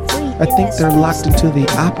sweepstake. I think they're locked into the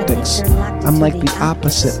optics. I'm like the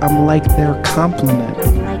opposite, I'm like their complement.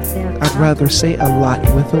 I'd rather say a lot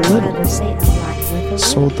with a little.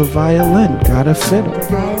 Sold the violin, got a fiddle.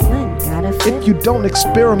 If you don't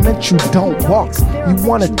experiment, you don't walk. You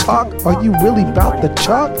wanna talk? Are you really about the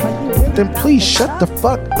chalk? Then please shut the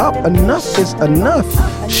fuck up. Enough is enough.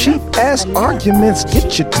 Sheep ass arguments,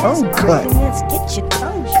 get your tongue cut.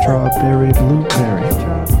 Strawberry, blueberry.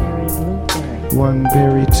 One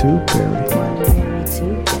berry, two berry.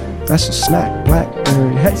 That's a snack,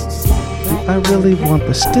 blackberry. Hey, do I really want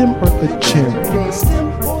the stem or the cherry? Do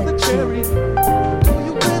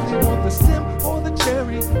you really want the stem or the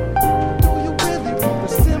cherry?